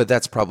 But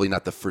that's probably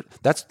not the first.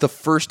 That's the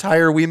first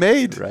hire we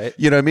made. Right.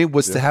 You know what I mean?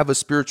 Was to have a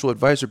spiritual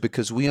advisor,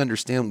 because we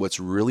understand what's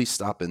really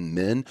stopping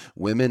men,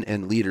 women,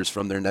 and leaders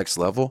from their next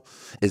level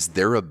is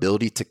their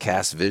ability to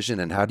cast vision.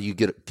 And how do you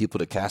get people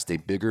to cast a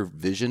bigger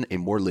vision, a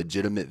more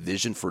legitimate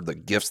vision for the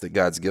gifts that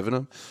God's given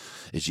them?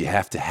 Is you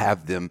have to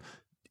have them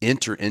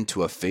enter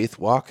into a faith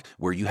walk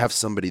where you have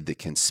somebody that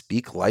can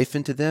speak life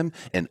into them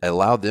and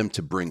allow them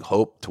to bring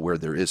hope to where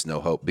there is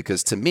no hope.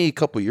 Because to me, a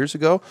couple of years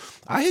ago,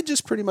 I had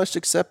just pretty much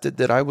accepted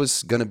that I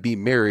was going to be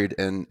married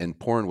and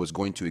porn was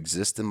going to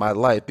exist in my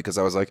life, because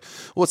I was like,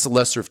 well, it's the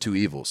lesser of two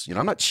evils. You know,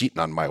 I'm not cheating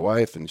on my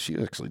wife, and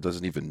she actually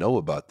doesn't even know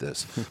about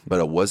this. But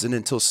it wasn't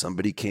until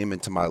somebody came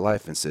into my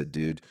life and said,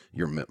 dude,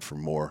 you're meant for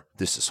more.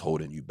 This is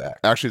holding you back.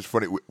 Actually, it's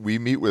funny. We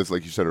meet with,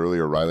 like you said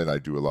earlier, Riley and I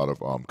do a lot of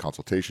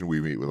consultation.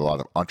 We meet with a lot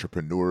of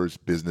entrepreneurs,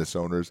 business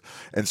owners,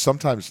 and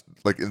sometimes,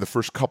 like in the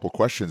first couple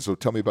questions, so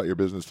tell me about your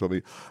business. Tell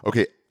me,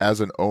 okay, as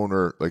an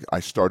owner, like I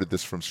started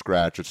this from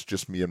scratch. It's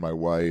just me and my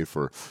wife,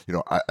 or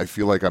I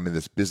feel like I'm in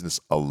this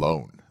business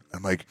alone.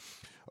 I'm like,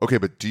 okay,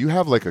 but do you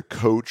have like a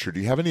coach, or do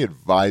you have any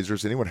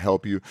advisors? Anyone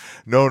help you?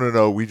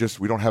 No. We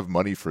don't have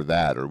money for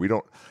that, or we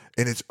don't.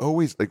 And it's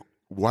always like,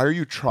 why are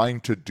you trying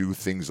to do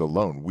things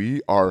alone?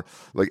 We are,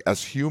 like,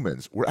 as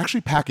humans, we're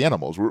actually pack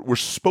animals. We're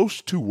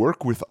supposed to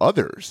work with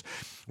others.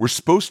 We're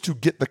supposed to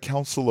get the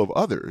counsel of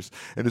others.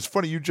 And it's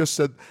funny, you just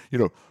said,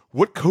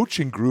 what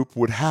coaching group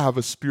would have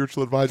a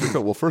spiritual advisor?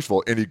 No, well, first of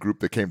all, any group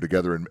that came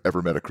together and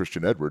ever met a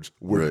Christian Edwards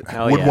would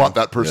want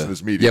that person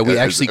as meeting. Yeah, we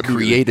actually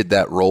created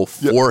that role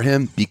for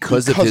him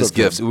because of his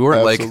gifts. We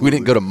weren't we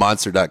didn't go to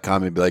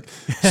monster.com and be like,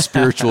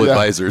 spiritual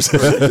advisors.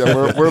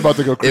 We're about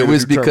to go create It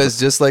was because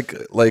just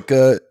like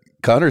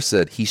Connor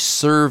said, he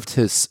served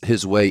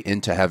his way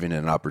into having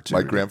an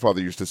opportunity. My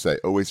grandfather used to say,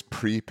 always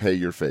prepay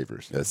your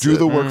favors. Do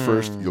the work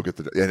first, you'll get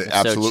the... And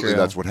absolutely,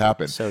 that's what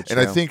happened. So and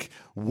I think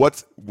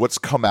what's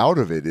come out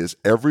of it is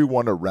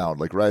everyone around,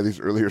 like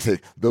Riley's earlier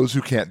saying, those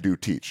who can't do,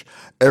 teach.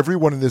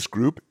 Everyone in this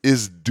group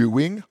is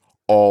doing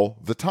all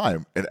the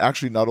time, and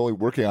actually not only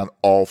working on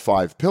all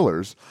 5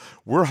 pillars,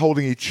 we're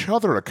holding each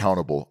other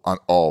accountable on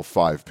all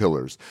 5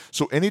 pillars.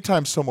 So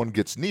anytime someone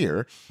gets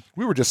near,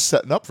 we were just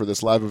setting up for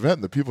this live event,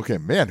 and the people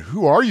came, man,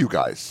 who are you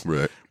guys?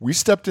 Right. We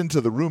stepped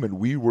into the room and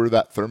we were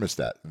that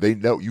thermostat. They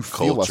know, you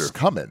feel us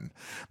coming,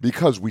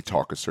 because we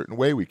talk a certain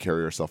way, we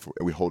carry ourselves,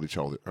 we hold each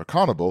other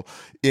accountable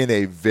in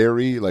a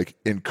very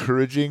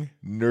encouraging,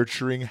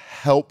 nurturing,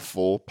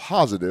 helpful,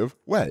 positive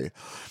way.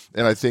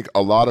 And I think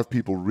a lot of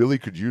people really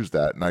could use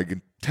that. And I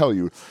can tell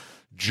you,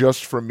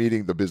 just from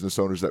meeting the business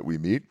owners that we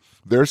meet,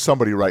 there's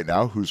somebody right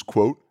now who's,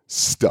 quote,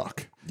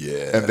 stuck.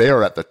 Yeah. And they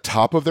are at the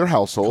top of their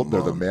household.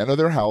 They're the man of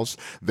their house.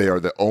 They are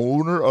the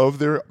owner of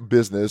their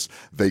business.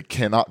 They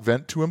cannot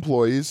vent to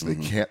employees. They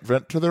can't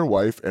vent to their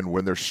wife. And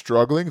when they're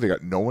struggling, they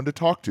got no one to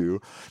talk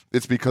to.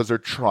 It's because they're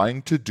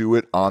trying to do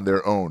it on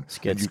their own.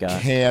 Good, you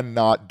Scott.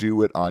 cannot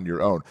do it on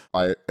your own.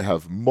 I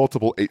have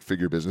multiple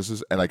 8-figure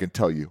businesses, and I can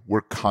tell you,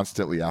 we're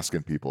constantly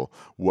asking people,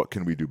 what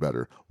can we do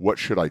better? What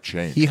should I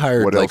change? He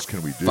hired what else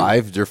can we do?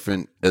 5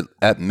 different,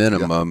 at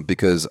minimum,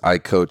 because I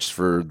coached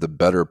for the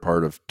better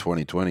part of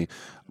 2020.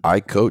 I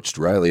coached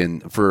Riley,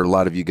 and for a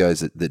lot of you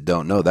guys that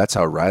don't know, that's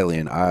how Riley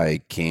and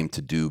I came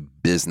to do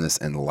business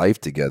and life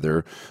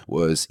together.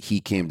 Was he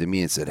came to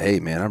me and said,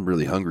 hey man, I'm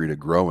really hungry to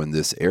grow in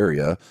this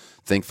area.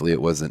 Thankfully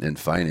it wasn't in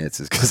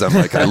finances, because I'm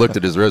like, I looked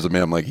at his resume,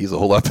 I'm like, he's a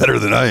whole lot better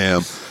than I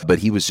am. But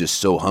he was just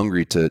so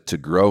hungry to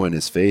grow in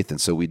his faith.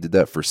 And so we did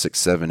that for 6,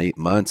 7, 8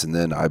 months. And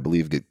then I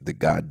believe that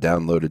God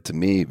downloaded to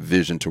me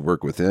vision to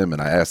work with him. And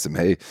I asked him,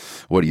 hey,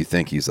 what do you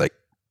think? He's like,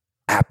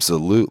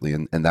 absolutely.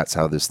 And that's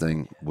how this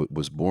thing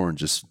was born,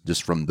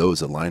 just from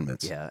those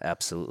alignments. Yeah,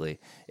 absolutely.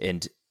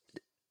 And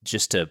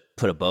just to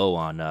put a bow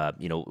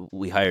on,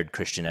 we hired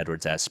Christian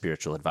Edwards as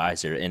spiritual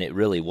advisor, and it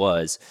really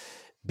was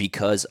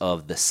because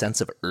of the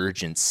sense of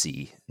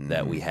urgency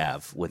that we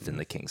have within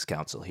the King's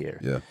Council here.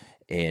 Yeah.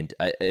 And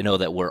I know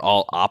that we're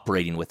all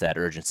operating with that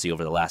urgency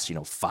over the last,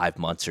 5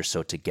 months or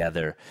so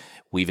together.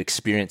 We've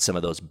experienced some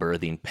of those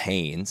birthing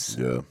pains,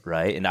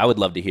 right? And I would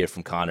love to hear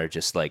from Connor,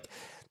 just like,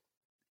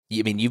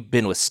 you've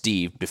been with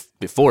Steve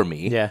before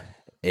me. Yeah.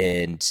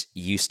 And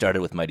you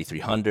started with Mighty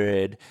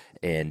 300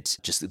 and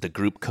just the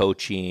group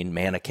coaching,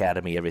 Man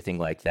Academy, everything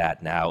like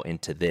that, now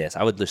into this.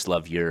 I would just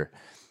love your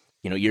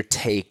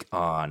take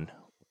on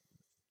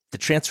the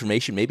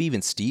transformation, maybe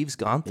even Steve's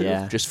gone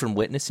through just from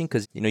witnessing,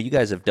 because, you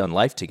guys have done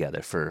life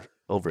together for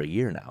over a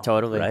year now.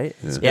 Totally. Right?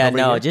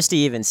 Yeah, just to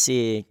even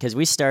see, because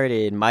we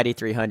started Mighty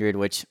 300,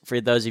 which for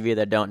those of you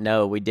that don't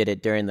know, we did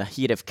it during the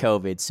heat of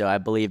COVID. So I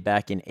believe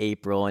back in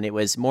April, and it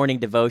was morning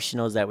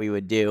devotionals that we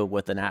would do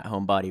with an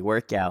at-home body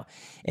workout.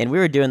 And we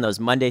were doing those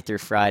Monday through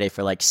Friday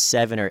for like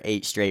 7 or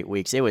 8 straight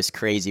weeks. It was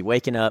crazy.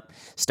 Waking up,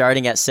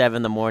 starting at 7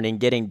 in the morning,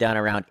 getting done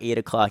around 8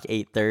 o'clock,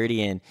 8:30.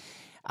 And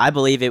I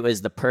believe it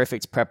was the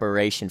perfect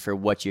preparation for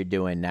what you're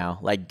doing now.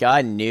 Like,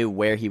 God knew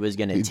where he was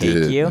going to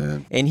take you.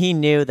 Man. And he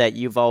knew that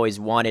you've always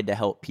wanted to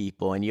help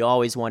people and you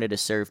always wanted to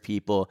serve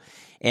people.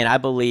 And I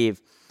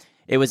believe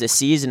it was a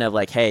season of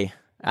like, hey,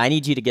 I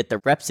need you to get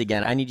the reps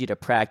again. I need you to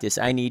practice.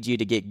 I need you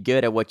to get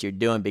good at what you're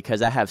doing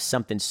because I have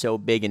something so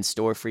big in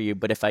store for you.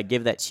 But if I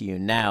give that to you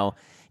now,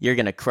 you're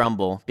going to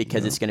crumble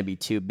because it's going to be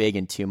too big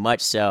and too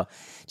much. So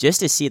just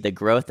to see the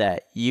growth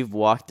that you've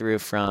walked through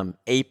from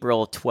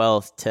April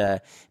 12th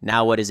to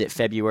now, what is it,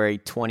 February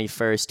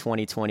 21st,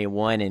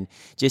 2021, and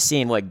just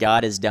seeing what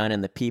God has done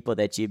and the people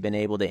that you've been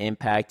able to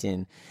impact.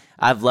 And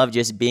I've loved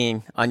just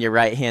being on your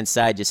right-hand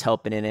side, just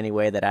helping in any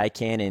way that I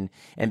can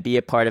and be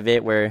a part of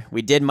it, where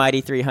we did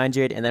Mighty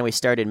 300, and then we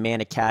started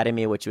Man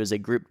Academy, which was a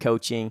group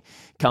coaching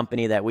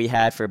company that we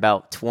had for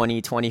about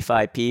 20,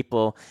 25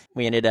 people.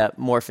 We ended up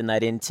morphing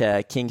that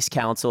into King's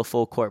Council,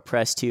 Full Court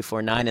Press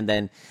 249, and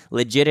then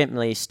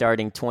legitimately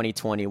starting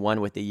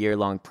 2021 with a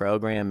year-long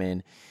program.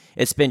 And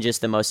it's been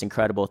just the most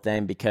incredible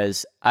thing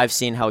because I've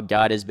seen how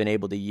God has been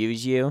able to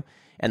use you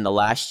in the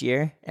last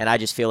year, and I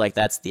just feel like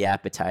that's the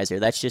appetizer.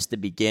 That's just the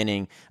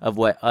beginning of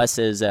what us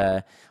as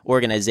a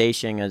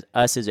organization, as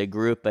us as a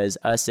group, as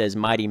us as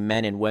mighty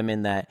men and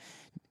women that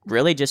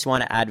really just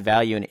want to add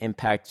value and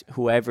impact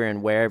whoever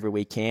and wherever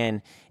we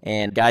can.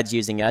 And God's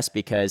using us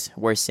because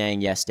we're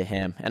saying yes to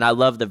him. And I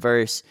love the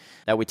verse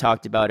that we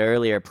talked about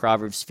earlier,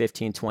 Proverbs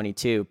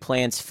 15:22.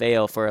 Plans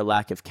fail for a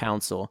lack of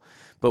counsel,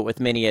 but with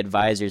many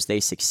advisors they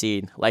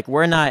succeed. Like,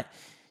 we're not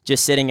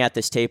just sitting at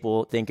this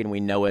table thinking we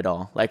know it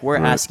all. Like, we're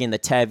asking the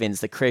Tevins,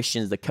 the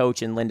Christians, the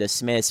coach and Linda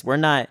Smiths. We're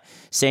not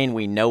saying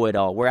we know it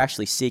all. We're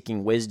actually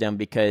seeking wisdom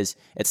because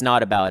it's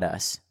not about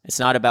us. It's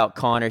not about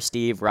Connor,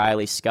 Steve,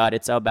 Riley, Scott.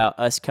 It's about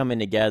us coming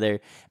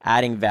together,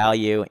 adding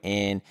value,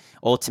 and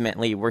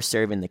ultimately we're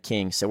serving the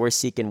King. So we're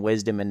seeking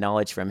wisdom and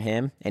knowledge from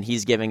him, and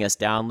he's giving us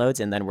downloads,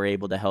 and then we're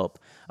able to help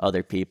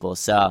other people.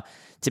 So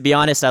to be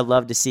honest, I've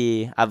loved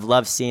seeing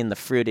the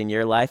fruit in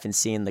your life and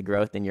seeing the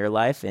growth in your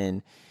life.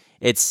 And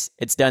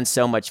it's done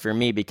so much for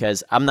me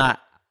because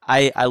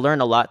I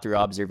learn a lot through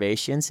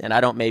observations, and I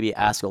don't maybe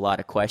ask a lot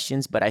of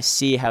questions, but I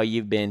see how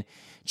you've been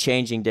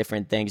changing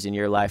different things in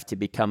your life to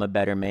become a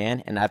better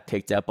man. And I've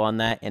picked up on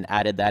that and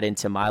added that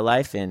into my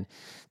life. And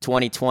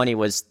 2020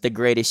 was the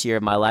greatest year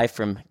of my life,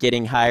 from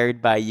getting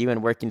hired by you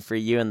and working for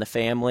you and the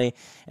family,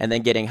 and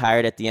then getting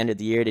hired at the end of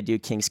the year to do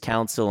King's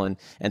Council.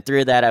 And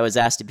through that, I was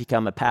asked to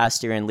become a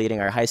pastor and leading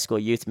our high school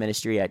youth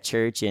ministry at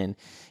church. And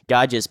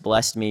God just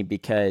blessed me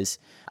because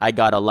I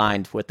got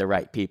aligned with the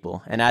right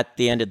people. And at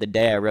the end of the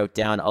day, I wrote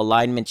down,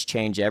 alignments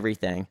change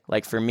everything.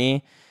 Like, for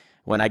me,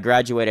 when I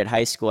graduated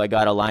high school, I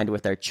got aligned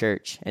with our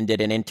church and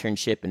did an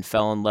internship and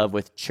fell in love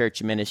with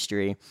church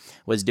ministry.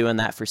 Was doing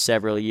that for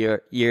several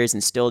years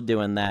and still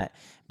doing that.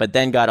 But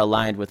then got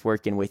aligned with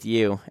working with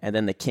you and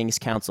then the King's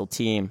Council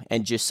team,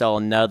 and just saw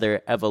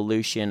another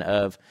evolution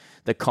of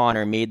the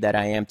Connor Mead that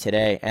I am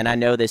today. And I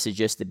know this is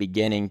just the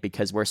beginning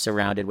because we're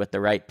surrounded with the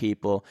right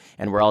people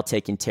and we're all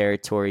taking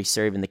territory,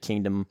 serving the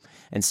kingdom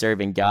and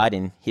serving God.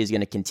 And he's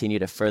going to continue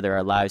to further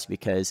our lives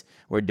because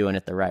we're doing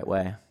it the right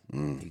way.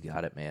 You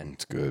got it, man.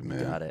 That's good, man.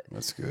 You got it.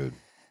 That's good.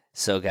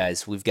 So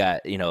guys, we've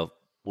got,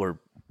 we're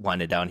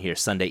winding down here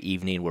Sunday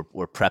evening.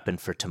 We're prepping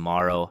for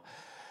tomorrow.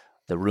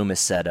 The room is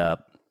set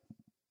up.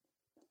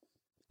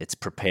 It's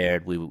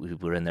prepared. We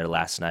were in there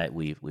last night.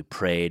 We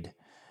prayed.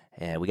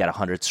 And we got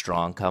 100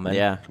 strong coming.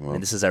 Yeah.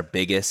 And this is our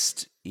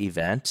biggest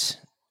event.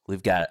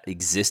 We've got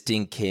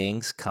existing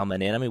Kings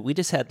coming in. I mean, we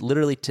just had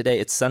literally today,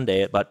 it's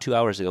Sunday, about 2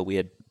 hours ago, we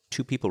had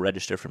 2 people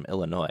register from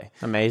Illinois.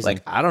 Amazing.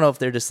 Like, I don't know if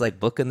they're just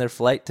like booking their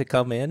flight to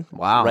come in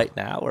right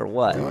now or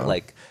what. Wow.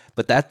 Like,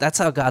 but that's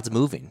how God's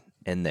moving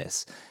in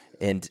this.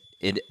 And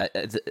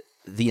the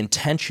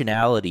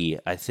intentionality,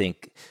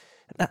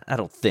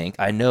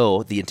 I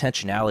know the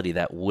intentionality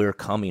that we're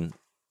coming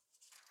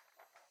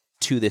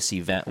to this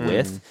event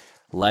with.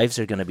 Lives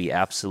are going to be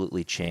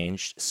absolutely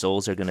changed.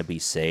 Souls are going to be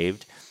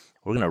saved.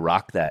 We're going to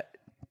rock that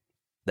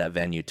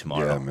venue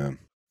tomorrow. Yeah, man.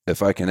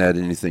 If I can add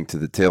anything to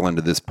the tail end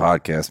of this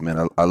podcast,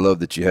 man, I love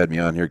that you had me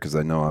on here because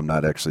I know I'm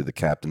not actually the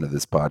captain of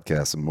this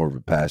podcast. I'm more of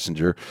a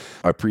passenger.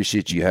 I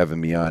appreciate you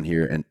having me on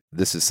here. And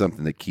this is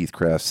something that Keith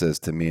Craft says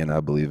to me, and I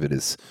believe it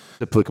is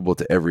applicable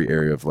to every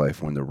area of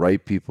life. When the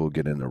right people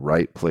get in the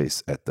right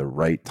place at the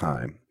right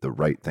time, the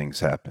right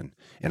things happen.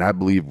 And I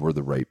believe we're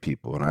the right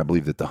people. And I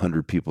believe that the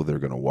 100 people that are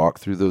going to walk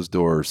through those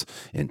doors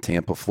in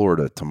Tampa,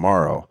 Florida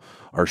tomorrow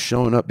are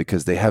showing up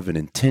because they have an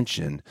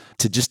intention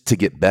to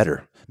get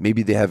better.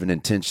 Maybe they have an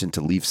intention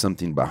to leave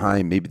something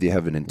behind. Maybe they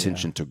have an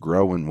intention to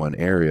grow in one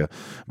area.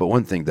 But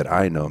one thing that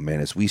I know,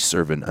 man, is we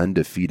serve an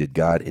undefeated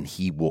God, and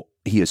he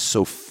is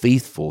so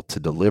faithful to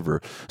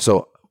deliver.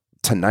 So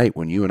tonight,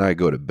 when you and I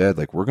go to bed,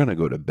 like, we're going to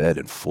go to bed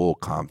in full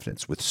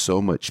confidence with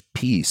so much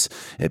peace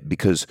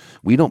because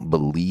we don't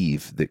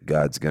believe that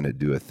God's going to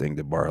do a thing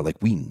to borrow.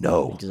 Like, we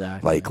know,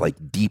 exactly.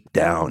 like deep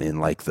down in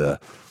like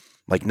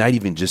not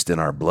even just in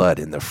our blood,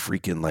 in the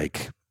freaking,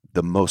 like,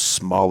 the most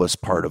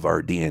smallest part of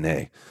our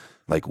DNA.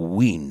 Like,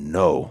 we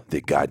know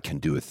that God can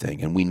do a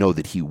thing, and we know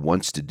that he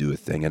wants to do a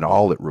thing, and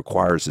all it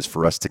requires is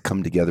for us to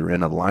come together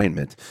in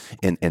alignment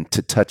and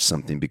to touch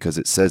something, because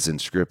it says in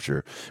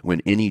Scripture,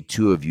 when any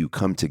two of you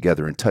come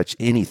together and touch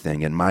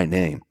anything in my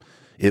name,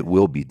 it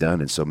will be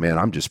done. And so, man,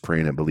 I'm just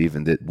praying and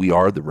believing that we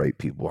are the right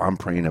people. I'm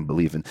praying and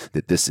believing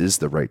that this is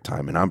the right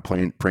time. And I'm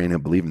praying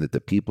and believing that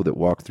the people that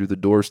walk through the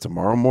doors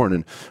tomorrow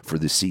morning for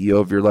the CEO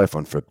of your life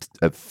on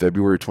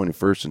February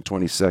 21st and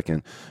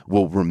 22nd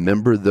will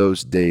remember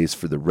those days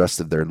for the rest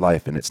of their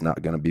life. And it's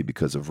not going to be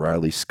because of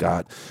Riley,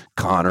 Scott,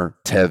 Connor,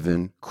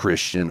 Tevin,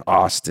 Christian,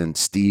 Austin,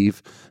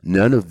 Steve,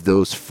 none of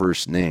those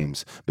first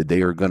names, but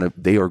they are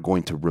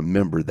going to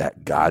remember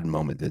that God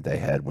moment that they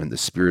had when the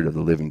Spirit of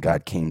the living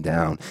God came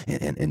down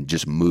and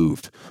just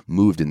moved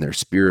in their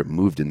spirit,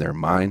 moved in their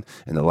mind.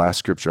 And the last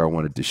scripture I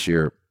wanted to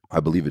share, I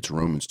believe it's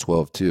Romans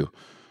 12:2.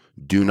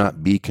 Do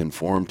not be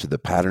conformed to the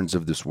patterns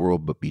of this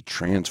world, but be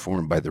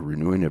transformed by the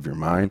renewing of your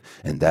mind.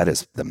 And that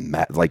is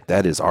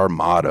that is our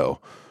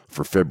motto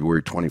for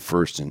February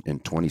 21st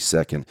and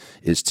 22nd,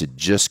 is to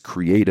just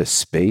create a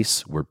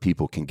space where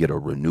people can get a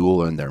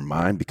renewal in their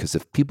mind. Because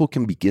if people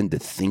can begin to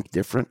think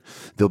different,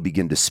 they'll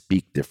begin to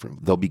speak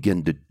different. They'll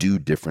begin to do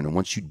different. And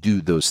once you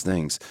do those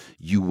things,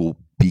 you will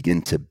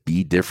begin to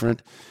be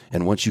different.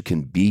 And once you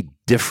can be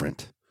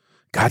different,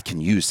 God can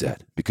use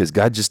that, because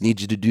God just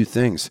needs you to do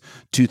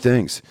two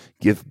things.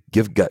 Give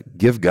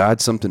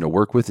God something to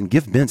work with, and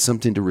give men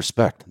something to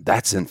respect.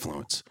 That's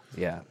influence.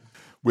 Yeah.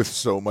 With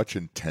so much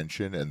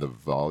intention and the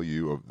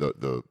value of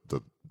the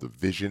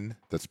vision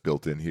that's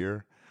built in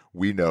here,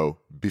 we know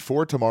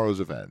before tomorrow's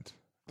event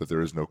that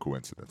there is no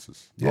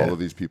coincidences. Yeah. All of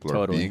these people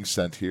are being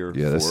sent here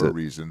for a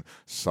reason,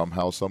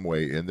 somehow, some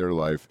way in their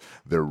life.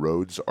 Their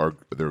roads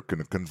they're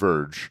going to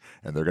converge,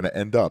 and they're going to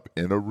end up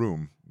in a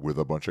room with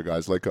a bunch of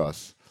guys like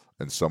us,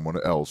 and someone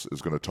else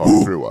is going to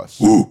talk through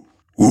us.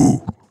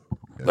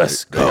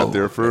 Let's go. They got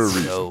there for a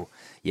reason. So,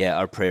 yeah,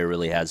 our prayer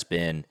really has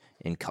been,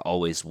 and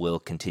always will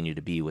continue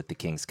to be with the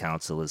King's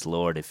Council, is,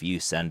 Lord, if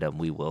you send them,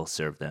 we will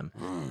serve them.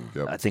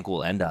 Yep. I think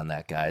we'll end on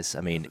that, guys.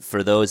 I mean,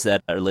 for those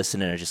that are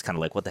listening and are just kind of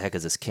like, what the heck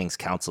is this King's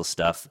Council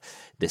stuff?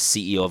 This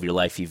CEO of Your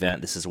Life event,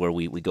 this is where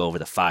we go over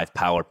the 5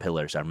 power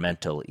pillars: our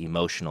mental,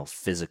 emotional,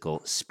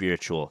 physical,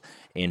 spiritual,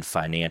 and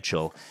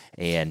financial.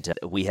 And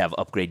we have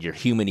Upgrade Your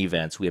Human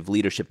events. We have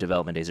leadership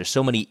development days. There's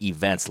so many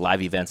events,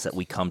 live events, that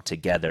we come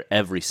together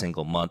every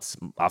single month,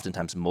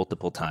 oftentimes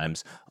multiple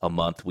times a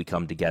month. We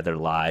come together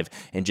live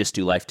and just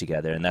do life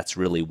together. And that's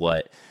really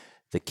what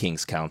the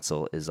King's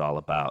Council is all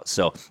about.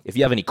 So if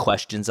you have any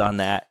questions on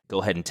that,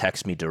 go ahead and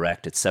text me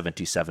direct at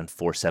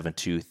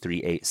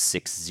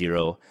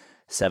 727-472-3860.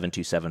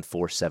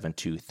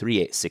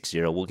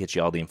 727-472-3860. We'll get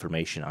you all the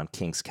information on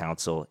King's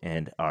Council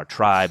and our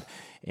tribe.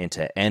 And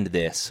to end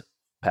this,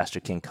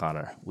 Pastor King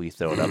Connor, will you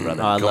throw it up,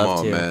 brother? I'd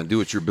love to. Man. Do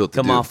what you're built to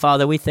do. Come on,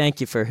 Father, we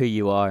thank you for who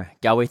you are.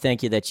 God, we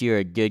thank you that you're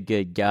a good,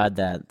 good God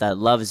that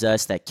loves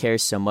us, that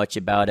cares so much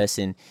about us.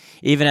 And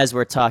even as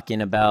we're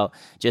talking about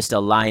just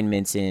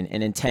alignments and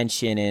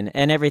intention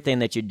and everything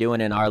that you're doing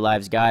in our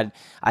lives, God,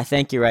 I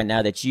thank you right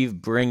now that you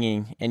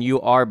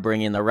are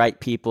bringing the right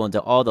people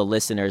into all the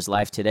listeners'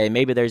 life today.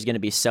 Maybe there's going to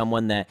be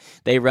someone that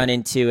they run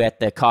into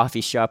at the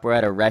coffee shop or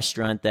at a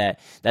restaurant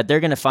that they're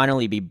going to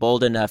finally be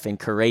bold enough and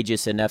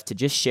courageous enough to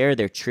just share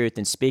their truth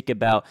and speak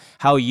about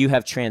how you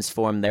have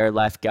transformed their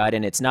life, God.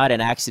 And it's not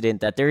an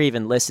accident that they're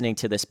even listening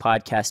to this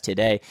podcast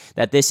today,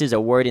 that this is a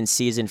word in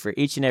season for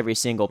each and every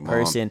single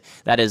person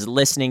that is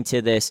listening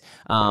to this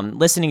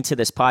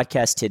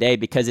podcast today,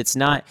 because it's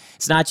not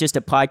just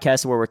a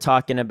podcast where we're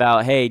talking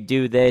about, hey,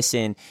 do this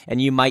and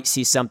you might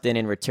see something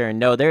in return.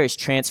 No, there is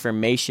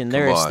transformation.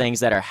 There is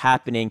things that are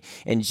happening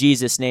in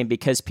Jesus' name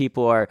because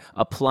people are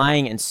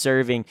applying and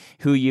serving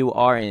who you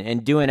are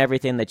and doing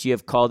everything that you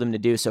have called them to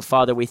do. So,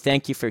 Father, we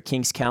thank you for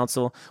King's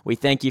Council. We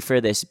thank you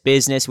for this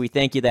business. We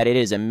thank you that it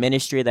is a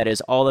ministry that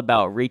is all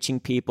about reaching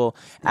people,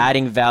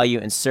 adding value,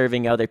 and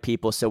serving other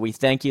people. So we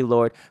thank you,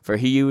 Lord, for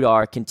who you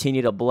are.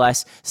 Continue to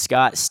bless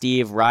Scott,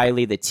 Steve,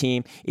 Riley, the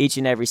team, each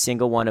and every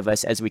single one of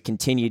us as we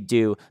continue to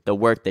do the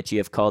work that you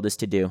have called us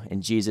to do.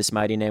 In Jesus'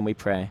 mighty name we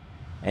pray.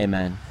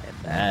 Amen.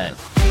 Amen.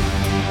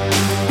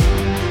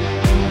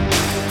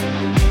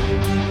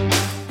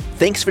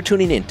 Thanks for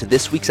tuning in to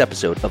this week's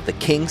episode of the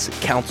King's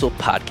Council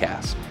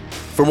podcast.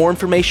 For more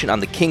information on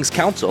the King's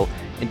Council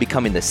and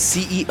becoming the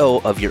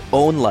CEO of your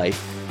own life,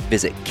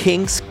 visit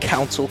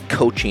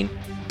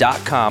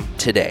kingscouncilcoaching.com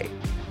today.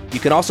 You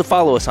can also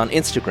follow us on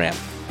Instagram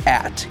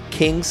at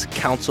King's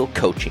Council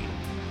Coaching.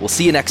 We'll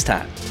see you next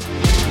time.